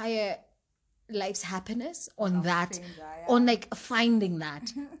entire life's happiness on that, on like finding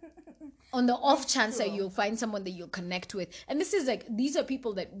that. On the off chance that you'll find someone that you'll connect with. And this is like, these are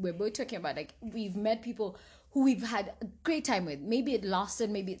people that we're both talking about. Like, we've met people who we've had a great time with. Maybe it lasted,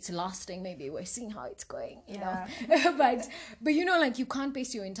 maybe it's lasting, maybe we're seeing how it's going, you know. but you know, like, you can't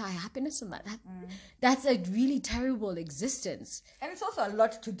base your entire happiness on that. That's a really terrible existence. And it's also a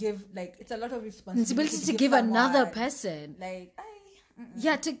lot to give, like, it's a lot of responsibility to give another person. Like,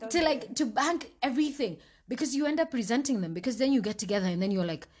 to bank everything, because you end up resenting them, because then you get together and then you're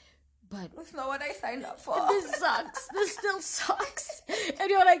like, but that's not what I signed up for. This sucks. This still sucks. And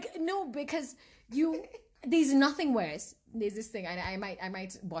you're like, no, because there's nothing worse. There's this thing, I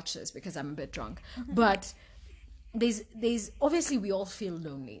might watch this because I'm a bit drunk, but there's obviously we all feel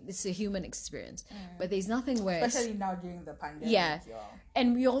lonely. It's a human experience, but there's nothing worse. Especially now during the pandemic. Yeah,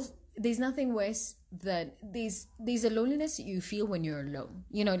 and there's nothing worse than there's a loneliness that you feel when you're alone.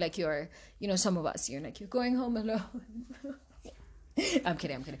 You know, like some of us, you're going home alone. I'm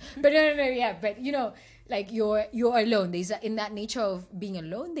kidding. But no, yeah. But like you're alone. There's in that nature of being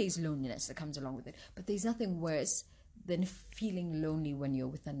alone, there's loneliness that comes along with it. But there's nothing worse than feeling lonely when you're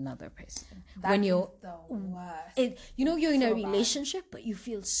with another person. When you're the worst. You're in a relationship, but you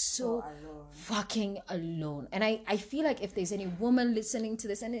feel so fucking alone. And I feel like if there's any woman listening to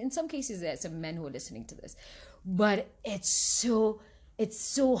this, and in some cases there's some men who are listening to this, but it's so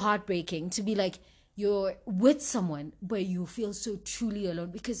heartbreaking to be like, you're with someone but you feel so truly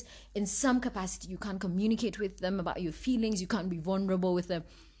alone, because in some capacity you can't communicate with them about your feelings, you can't be vulnerable with them.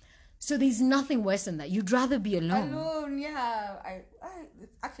 So there's nothing worse than that. You'd rather be alone. Yeah.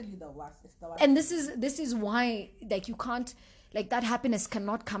 It's actually the worst. It's the worst. And this is why, like, you can't, like, that happiness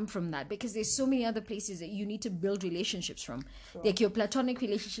cannot come from that, because there's so many other places that you need to build relationships from. Sure. Like, your platonic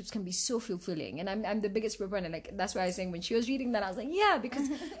relationships can be so fulfilling, and I'm the biggest proponent. Like, that's why I was saying, when she was reading that, I was like, yeah, because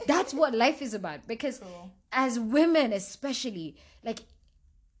that's what life is about. Because as women especially, like,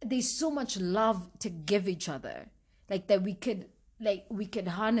 there's so much love to give each other, like, that we could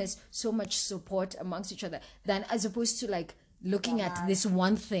harness so much support amongst each other, than as opposed to like looking at this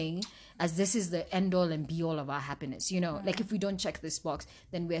one thing as this is the end all and be all of our happiness, like if we don't check this box,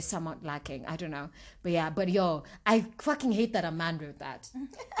 then we're somewhat lacking. I don't know. But yeah, I fucking hate that a man wrote that.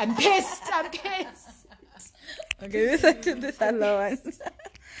 I'm pissed. Okay, listen to this other one.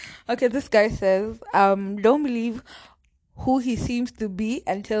 Okay, this guy says, don't believe who he seems to be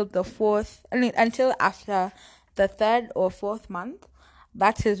until after the third or fourth month.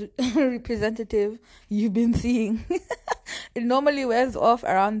 That's his representative you've been seeing. It normally wears off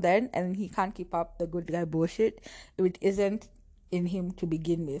around then, and he can't keep up the good guy bullshit if it isn't in him to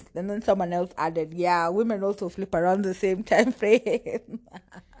begin with. And then someone else added, yeah, women also flip around the same time frame.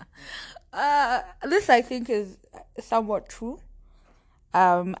 This I think is somewhat true.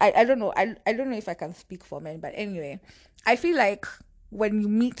 I don't know. I don't know if I can speak for men, but anyway, I feel like when you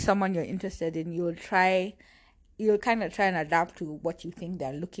meet someone you're interested in, you'll kind of try and adapt to what you think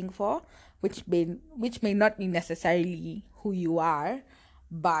they're looking for, which may not be necessarily who you are,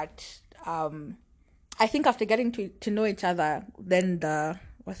 but I think after getting to know each other, then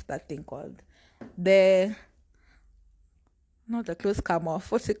what's that thing called? Not the clothes come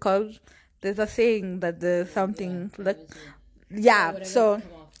off. What's it called? There's a saying that there's something that.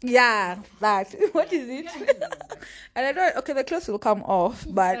 What is it? And I don't. Okay, the clothes will come off,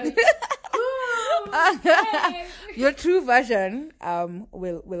 but your true version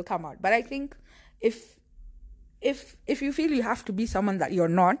will come out. But I think if you feel you have to be someone that you're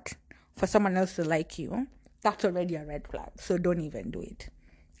not for someone else to like you, that's already a red flag. So don't even do it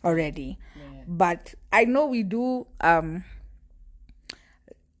already. Yeah. But I know we do. I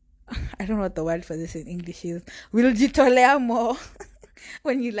don't know what the word for this in English is. We'll jitolea more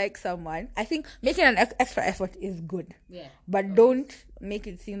when you like someone. I think making an extra effort is good. Yeah. But don't make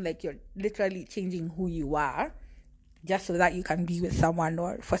it seem like you're literally changing who you are just so that you can be with someone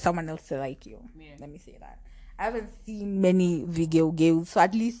or for someone else to like you. Yeah. Let me say that. I haven't seen many video games, so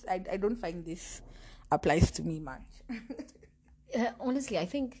at least I don't find this applies to me much. Honestly, I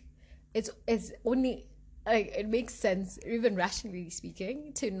think it's only... like, it makes sense, even rationally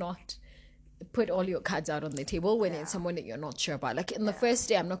speaking, to not put all your cards out on the table when it's someone that you're not sure about. Like, in the first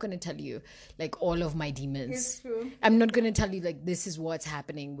day, I'm not going to tell you, like, all of my demons. It's true. I'm not going to tell you, like, this is what's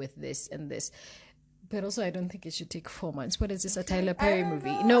happening with this and this. But also, I don't think it should take 4 months. What is this? A Tyler Perry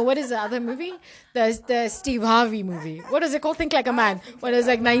movie? No, what is the other movie? The Steve Harvey movie. What is it called? Think Like a Man. When it's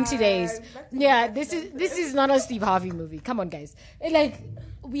like 90 days. Yeah, this is not a Steve Harvey movie. Come on, guys.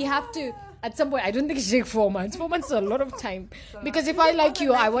 We have to at some point. I don't think it should take 4 months. 4 months is a lot of time. Because if I like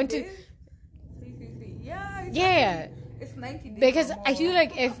you, I want to. Yeah. It's 90 days. Because I feel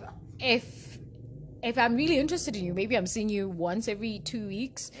like if I'm really interested in you, maybe I'm seeing you once every 2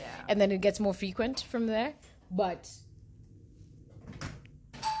 weeks, and then it gets more frequent from there. But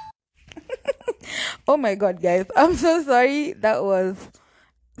oh my god, guys, I'm so sorry. That was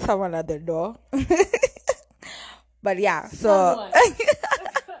someone at the door. But yeah, so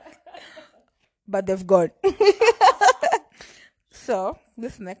but they've gone. So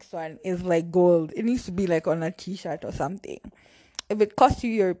this next one is like gold. It needs to be like on a t-shirt or something. If it costs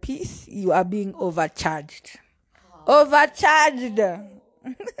you your piece, you are being overcharged. Overcharged.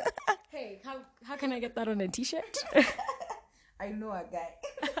 Hey, how can I get that on a t-shirt? I know a guy.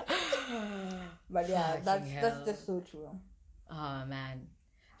 But yeah, that's just so true. Oh man,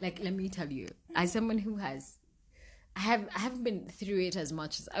 like let me tell you, as someone who has, I haven't been through it as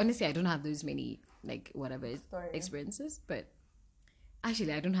much as honestly I don't have those many like whatever experiences, but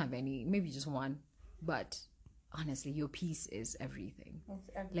actually I don't have any, maybe just one, but honestly your piece is everything.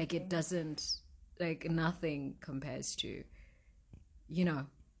 Like it doesn't, like nothing compares to, you know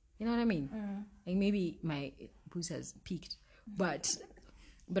what I mean. Like maybe my booze has peaked, but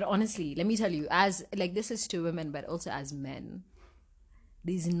honestly let me tell you, as like this is to women but also as men,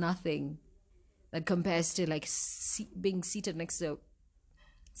 there's nothing that compares to like being seated next to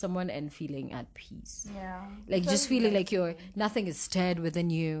someone and feeling at peace. Like just feeling like nothing is stirred within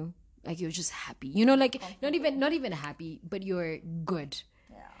you, like you're just happy, like not even happy, but you're good.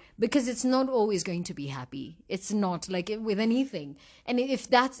 Because it's not always going to be happy. It's not like with anything. And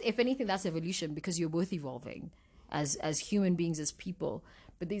if anything, that's evolution, because you're both evolving as human beings, as people.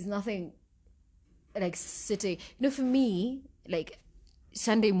 But there's nothing like sitting, for me, like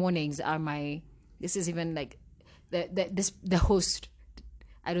Sunday mornings are this is even like the host,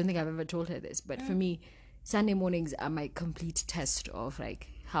 I don't think I've ever told her this, but for me, Sunday mornings are my complete test of like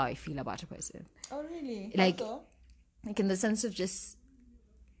how I feel about a person. Oh really? Like in the sense of just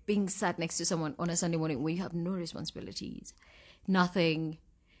being sat next to someone on a Sunday morning where you have no responsibilities, nothing,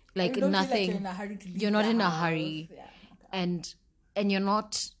 like nothing. You're not in a hurry, and you're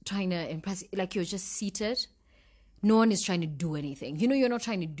not trying to impress. Like you're just seated. No one is trying to do anything. You're not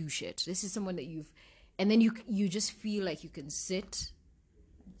trying to do shit. This is someone that and then you just feel like you can sit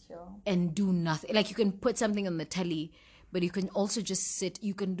and do nothing. Like you can put something on the telly, but you can also just sit.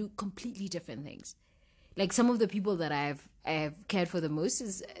 You can do completely different things. Like some of the people that I have cared for the most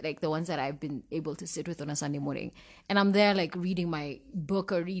is like the ones that I've been able to sit with on a Sunday morning, and I'm there like reading my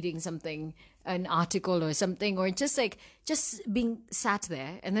book or reading something, an article or something, or just being sat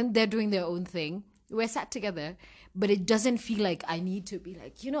there, and then they're doing their own thing. We're sat together, but it doesn't feel like I need to be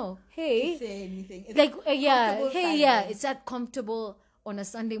like, hey, say anything. It's like it's that comfortable on a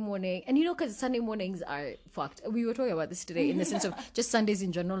Sunday morning. And because Sunday mornings are fucked. We were talking about this today in the sense of just Sundays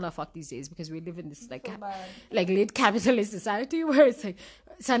in general are fucked these days, because we live in this like late capitalist society where it's like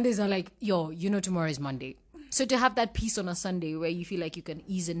Sundays are like, tomorrow is Monday. So to have that peace on a Sunday where you feel like you can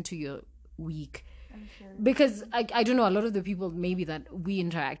ease into your week. Because I don't know, a lot of the people maybe that we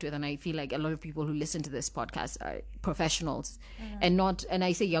interact with, and I feel like a lot of people who listen to this podcast are professionals, and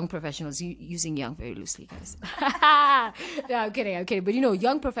I say young professionals, using young very loosely, guys. No, I'm kidding. But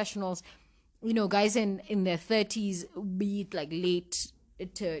young professionals, guys in their 30s, be it like late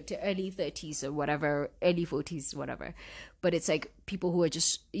to early 30s or whatever, early 40s, whatever. But it's like people who are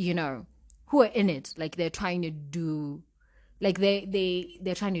just who are in it, like they're trying to do. Like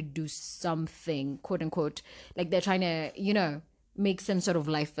they're trying to do something, quote unquote, like they're trying to, make some sort of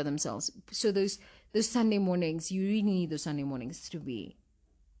life for themselves. So those Sunday mornings, you really need those Sunday mornings to be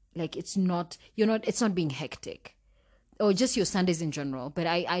like, it's not being hectic, or just your Sundays in general. But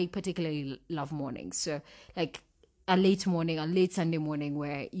I particularly love mornings. So like a late Sunday morning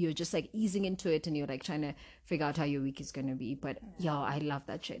where you're just like easing into it and you're like trying to figure out how your week is going to be. But I love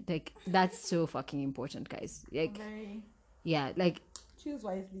that shit. Like that's so fucking important, guys. Like, yeah, like choose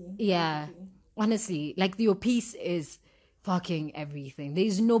wisely. Yeah, basically. Honestly, like your piece is fucking everything.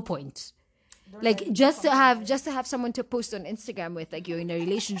 There's no point. Like just to have someone to post on Instagram with, like you're in a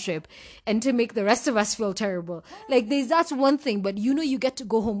relationship, and to make the rest of us feel terrible. Like that's one thing, but you get to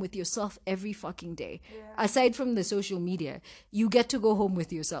go home with yourself every fucking day. Aside from the social media, you get to go home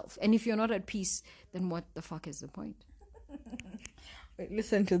with yourself. And if you're not at peace, then what the fuck is the point? Wait,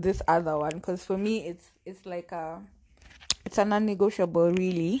 listen to this other one, because for me it's like It's a non-negotiable,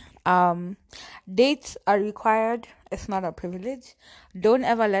 really. Dates are required. It's not a privilege. Don't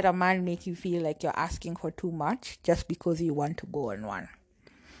ever let a man make you feel like you're asking for too much just because you want to go on one.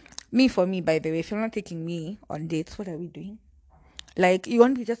 For me, by the way, if you're not taking me on dates, what are we doing? Like, you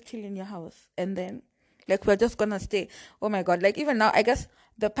want to just chill in your house and then, like, we're just gonna stay. Oh my God. Like, even now, I guess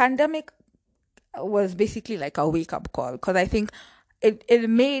the pandemic was basically like a wake-up call, because I think it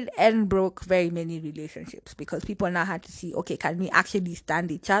made and broke very many relationships, because people now had to see, okay, can we actually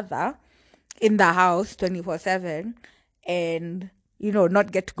stand each other in the house 24/7 and,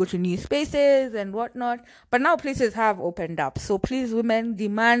 not get to go to new spaces and whatnot. But now places have opened up. So please, women,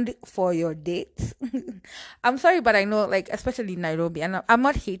 demand for your dates. I'm sorry, but I know, like, especially in Nairobi, and I'm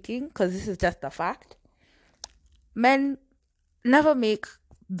not hating, because this is just a fact. Men never make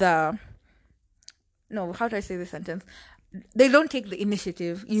how do I say this sentence? They don't take the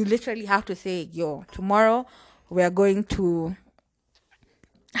initiative. You literally have to say, yo, tomorrow we are going to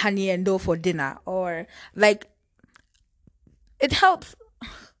Honey and Dough for dinner. Or, like, it helps.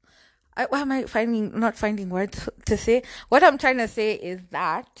 Why am I not finding words to say? What I'm trying to say is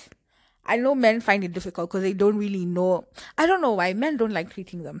that I know men find it difficult because they don't really know. I don't know why men don't like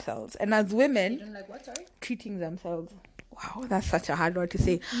treating themselves. And as women, They don't like what, sorry? treating themselves. Wow, that's such a hard word to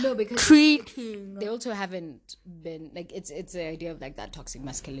say. No, because treating. They also haven't been like, it's the idea of like that toxic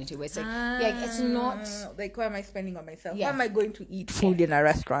masculinity where it's like, it's not like, why am I spending on myself? Yeah. Why am I going to eat food in a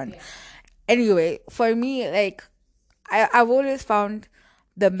restaurant? Yeah. Anyway, for me, like, I've always found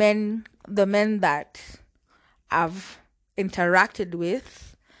the men that I've interacted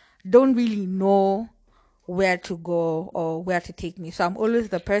with don't really know where to go or where to take me. So I'm always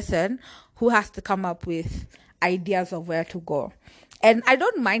the person who has to come up with ideas of where to go. And I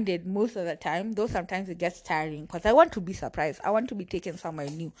don't mind it most of the time, though sometimes it gets tiring, because I want to be surprised. I want to be taken somewhere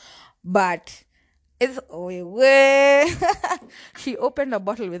new. But it's she opened a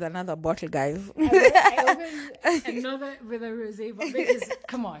bottle with another bottle, guys. I opened another with a rosé bottle because,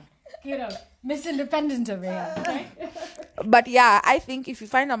 come on, Miss Independent over here, okay? But yeah, I think if you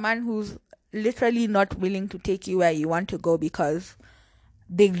find a man who's literally not willing to take you where you want to go because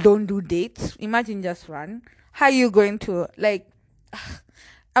they don't do dates, imagine just run. How are you going to, like,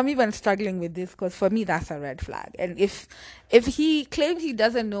 I'm even struggling with this, because for me that's a red flag. And if he claims he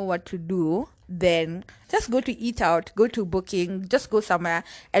doesn't know what to do, then just go to eat out, go to Booking, just go somewhere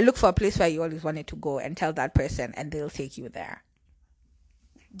and look for a place where you always wanted to go and tell that person and they'll take you there.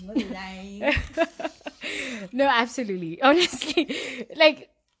 No, absolutely. Honestly, like,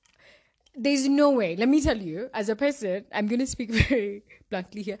 there's no way. Let me tell you, as a person, I'm going to speak very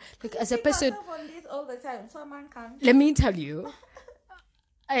bluntly here. Like, as a person, on this all the time, so man can. Let me tell you,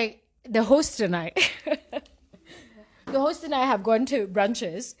 the host and I have gone to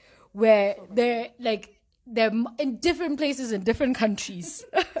brunches where they're in different places in different countries.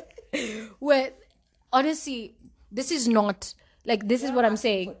 Where, honestly, this is not, like, this is what I'm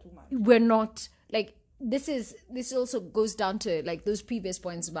saying. We're not, like, this also goes down to, like, those previous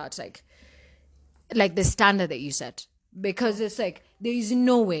points about, like the standard that you set. Because it's like, there's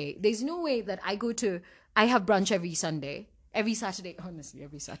no way that I have brunch every Saturday, honestly,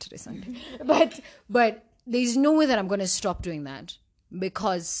 every Saturday, Sunday. But there's no way that I'm going to stop doing that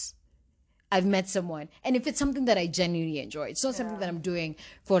because I've met someone. And if it's something that I genuinely enjoy, it's not something that I'm doing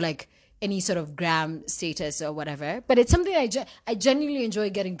for, like, any sort of gram status or whatever, but it's something I genuinely enjoy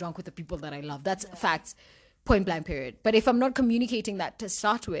getting drunk with the people that I love. That's facts, point blank, period. But if I'm not communicating that to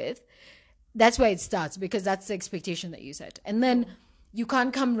start with, that's where it starts, because that's the expectation that you set. And then you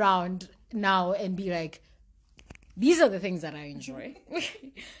can't come round now and be like, these are the things that I enjoy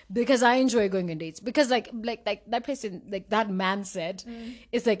because I enjoy going on dates. Because like that person, like that man said,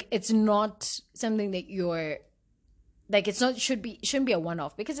 it's like, it's not something that you're like, it's not, shouldn't be a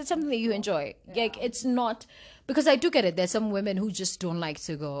one-off, because it's something that you enjoy. Yeah. Like, it's not, because I do get it. There's some women who just don't like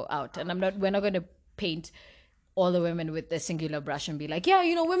to go out, and we're not going to paint all the women with the singular brush and be like, yeah,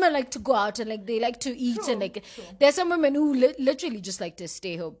 women like to go out and, like, they like to eat. True, and, like, true. There's some women who literally just like to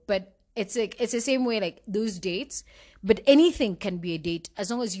stay home. But it's like, it's the same way, like, those dates, but anything can be a date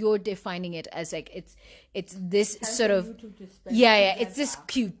as long as you're defining it as, like, it's this sort of, it's this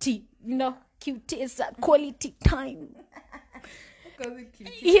QT, QT is that quality time.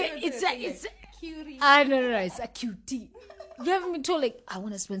 Yeah, it's cutie. No, it's a QT. You haven't been told, like, I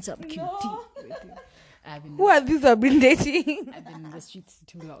want to spend some QT. No. Who have these have been dating? I've been in the streets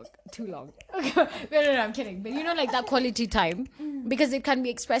too long. No, I'm kidding. But like that quality time, because it can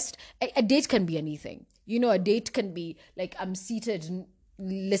be expressed. A date can be anything. A date can be like, I'm seated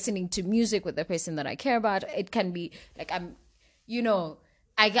listening to music with the person that I care about. It can be like, I'm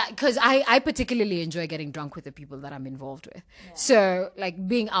because I particularly enjoy getting drunk with the people that I'm involved with. So like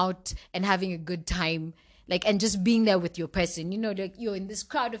being out and having a good time, like, and just being there with your person, like you're in this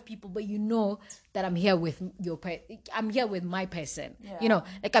crowd of people, but you know that I'm here with I'm here with my person,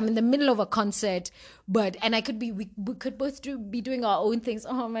 like I'm in the middle of a concert, and we could both be doing our own things.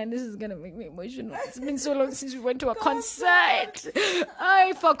 Oh man, this is going to make me emotional. It's been so long since we went to a concert.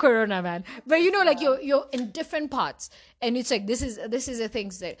 I for Corona, man. But like you're in different parts, and it's like, this is the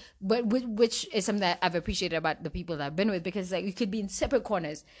things that, but which is something that I've appreciated about the people that I've been with, because like you could be in separate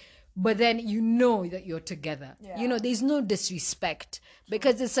corners, but then that you're together. There's no disrespect,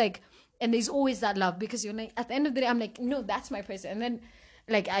 because it's like, and there's always that love, because you're like, at the end of the day, I'm like, no, that's my person. And then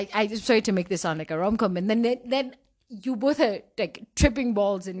like I just sorry to make this sound like a rom-com, and then you both are like tripping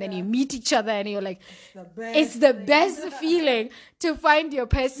balls, and then you meet each other, and you're like, it's the best feeling to find your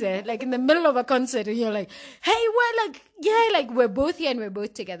person like in the middle of a concert, and you're like, hey, we're like, yeah, like we're both here and we're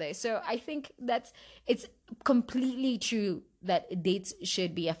both together. So I think it's completely true that dates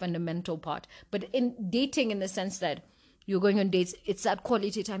should be a fundamental part, but in dating, in the sense that you're going on dates, it's that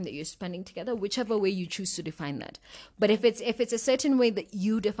quality time that you're spending together, whichever way you choose to define that. But if it's a certain way that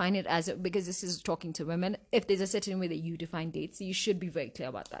you define it as, because this is talking to women, if there's a certain way that you define dates, you should be very clear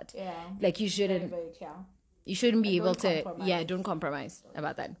about that. Yeah. Like you shouldn't, very clear. You shouldn't be able to, don't compromise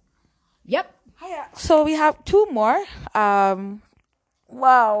about that. Yep. Hiya. So we have 2 more.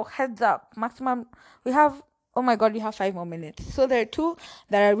 Wow, heads up. Maximum, we have, oh my God, we have 5 more minutes. So there are 2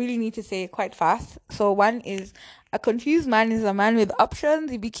 that I really need to say quite fast. So one is, a confused man is a man with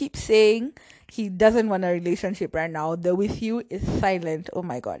options. If he keeps saying he doesn't want a relationship right now, the with you is silent. Oh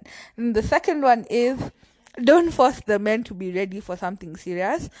my God. And the second one is, don't force the man to be ready for something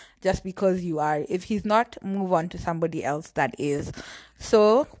serious just because you are. If he's not, move on to somebody else that is.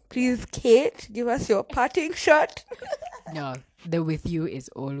 So please, Kate, give us your parting shot. No, the with you is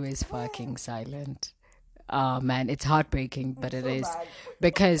always fucking silent. Oh man, it's heartbreaking, but it is bad.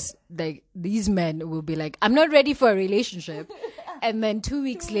 Because like these men will be like, I'm not ready for a relationship, and then 2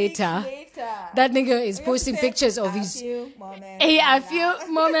 weeks later, that nigga is posting pictures of his. A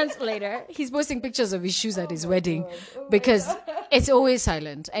few moments later, he's posting pictures of his shoes at his wedding, because it's always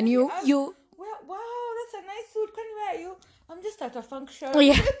silent, and you. Wow, that's a nice suit. Can you wear you? I'm just at a function.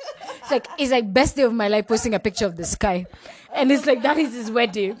 Yeah, it's like best day of my life, posting a picture of the sky, and it's like that is his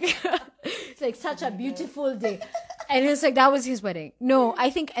wedding. It's like such a beautiful day, and it's like that was his wedding. No, I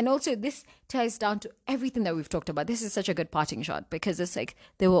think, and also this ties down to everything that we've talked about. This is such a good parting shot, because it's like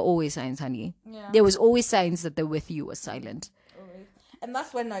there were always signs, honey. Yeah. There was always signs that the with you was silent. Always. And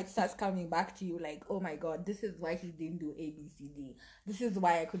that's when it starts coming back to you, like, oh my God, this is why he didn't do A, B, C, D. This is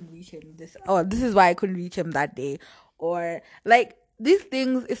why I couldn't reach him. This is why I couldn't reach him that day. Or like these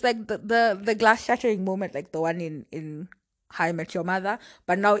things, it's like the glass shattering moment, like the one in How I Met Your Mother,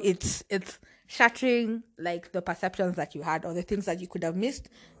 but now it's shattering like the perceptions that you had, or the things that you could have missed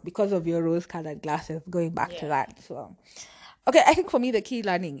because of your rose-colored glasses, going back to that. So okay, I think for me the key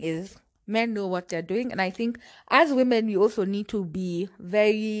learning is men know what they're doing, and I think as women we also need to be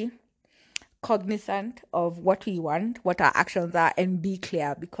very cognizant of what we want, what our actions are, and be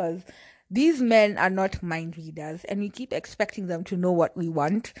clear, because these men are not mind readers, and we keep expecting them to know what we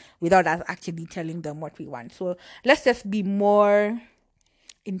want without us actually telling them what we want. So let's just be more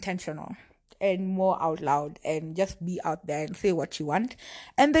intentional and more out loud, and just be out there and say what you want,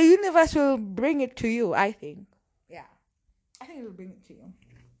 and the universe will bring it to you, I think. Yeah. I think it will bring it to you.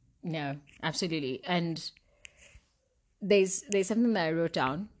 No, absolutely. And there's something that I wrote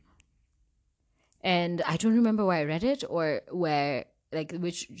down, and I don't remember where I read it or where, like,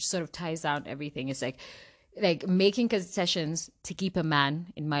 which sort of ties down everything. It's like making concessions to keep a man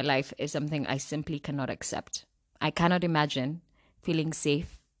in my life is something I simply cannot accept. I cannot imagine feeling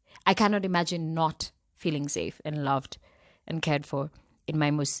safe. I cannot imagine not feeling safe and loved and cared for in my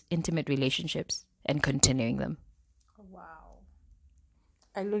most intimate relationships and continuing them.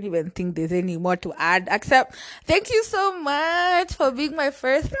 I don't even think there's any more to add, except thank you so much for being my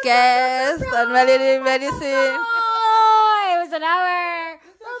first guest on Melanin Medicine. It was an hour.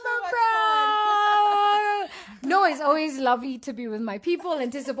 No, it's always lovely to be with my people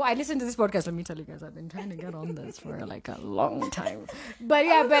and to support. I listen to this podcast. Let me tell you guys, I've been trying to get on this for like a long time. But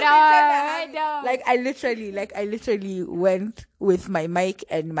yeah, I know. Like I literally went with my mic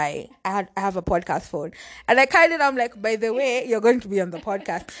and I have a podcast phone, and I'm like, by the way, you're going to be on the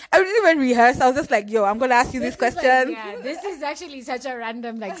podcast. I didn't even rehearse. I was just like, yo, I'm gonna ask you this question. This is actually such a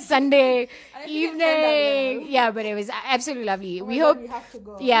random like Sunday evening. Yeah, but it was absolutely lovely. We hope we have to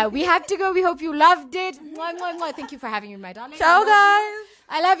go. Yeah, we have to go. We hope you loved it. Mwah, mwah, mwah. Thank you for having me, my darling. Ciao, guys.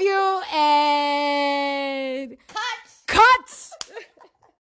 I love you, and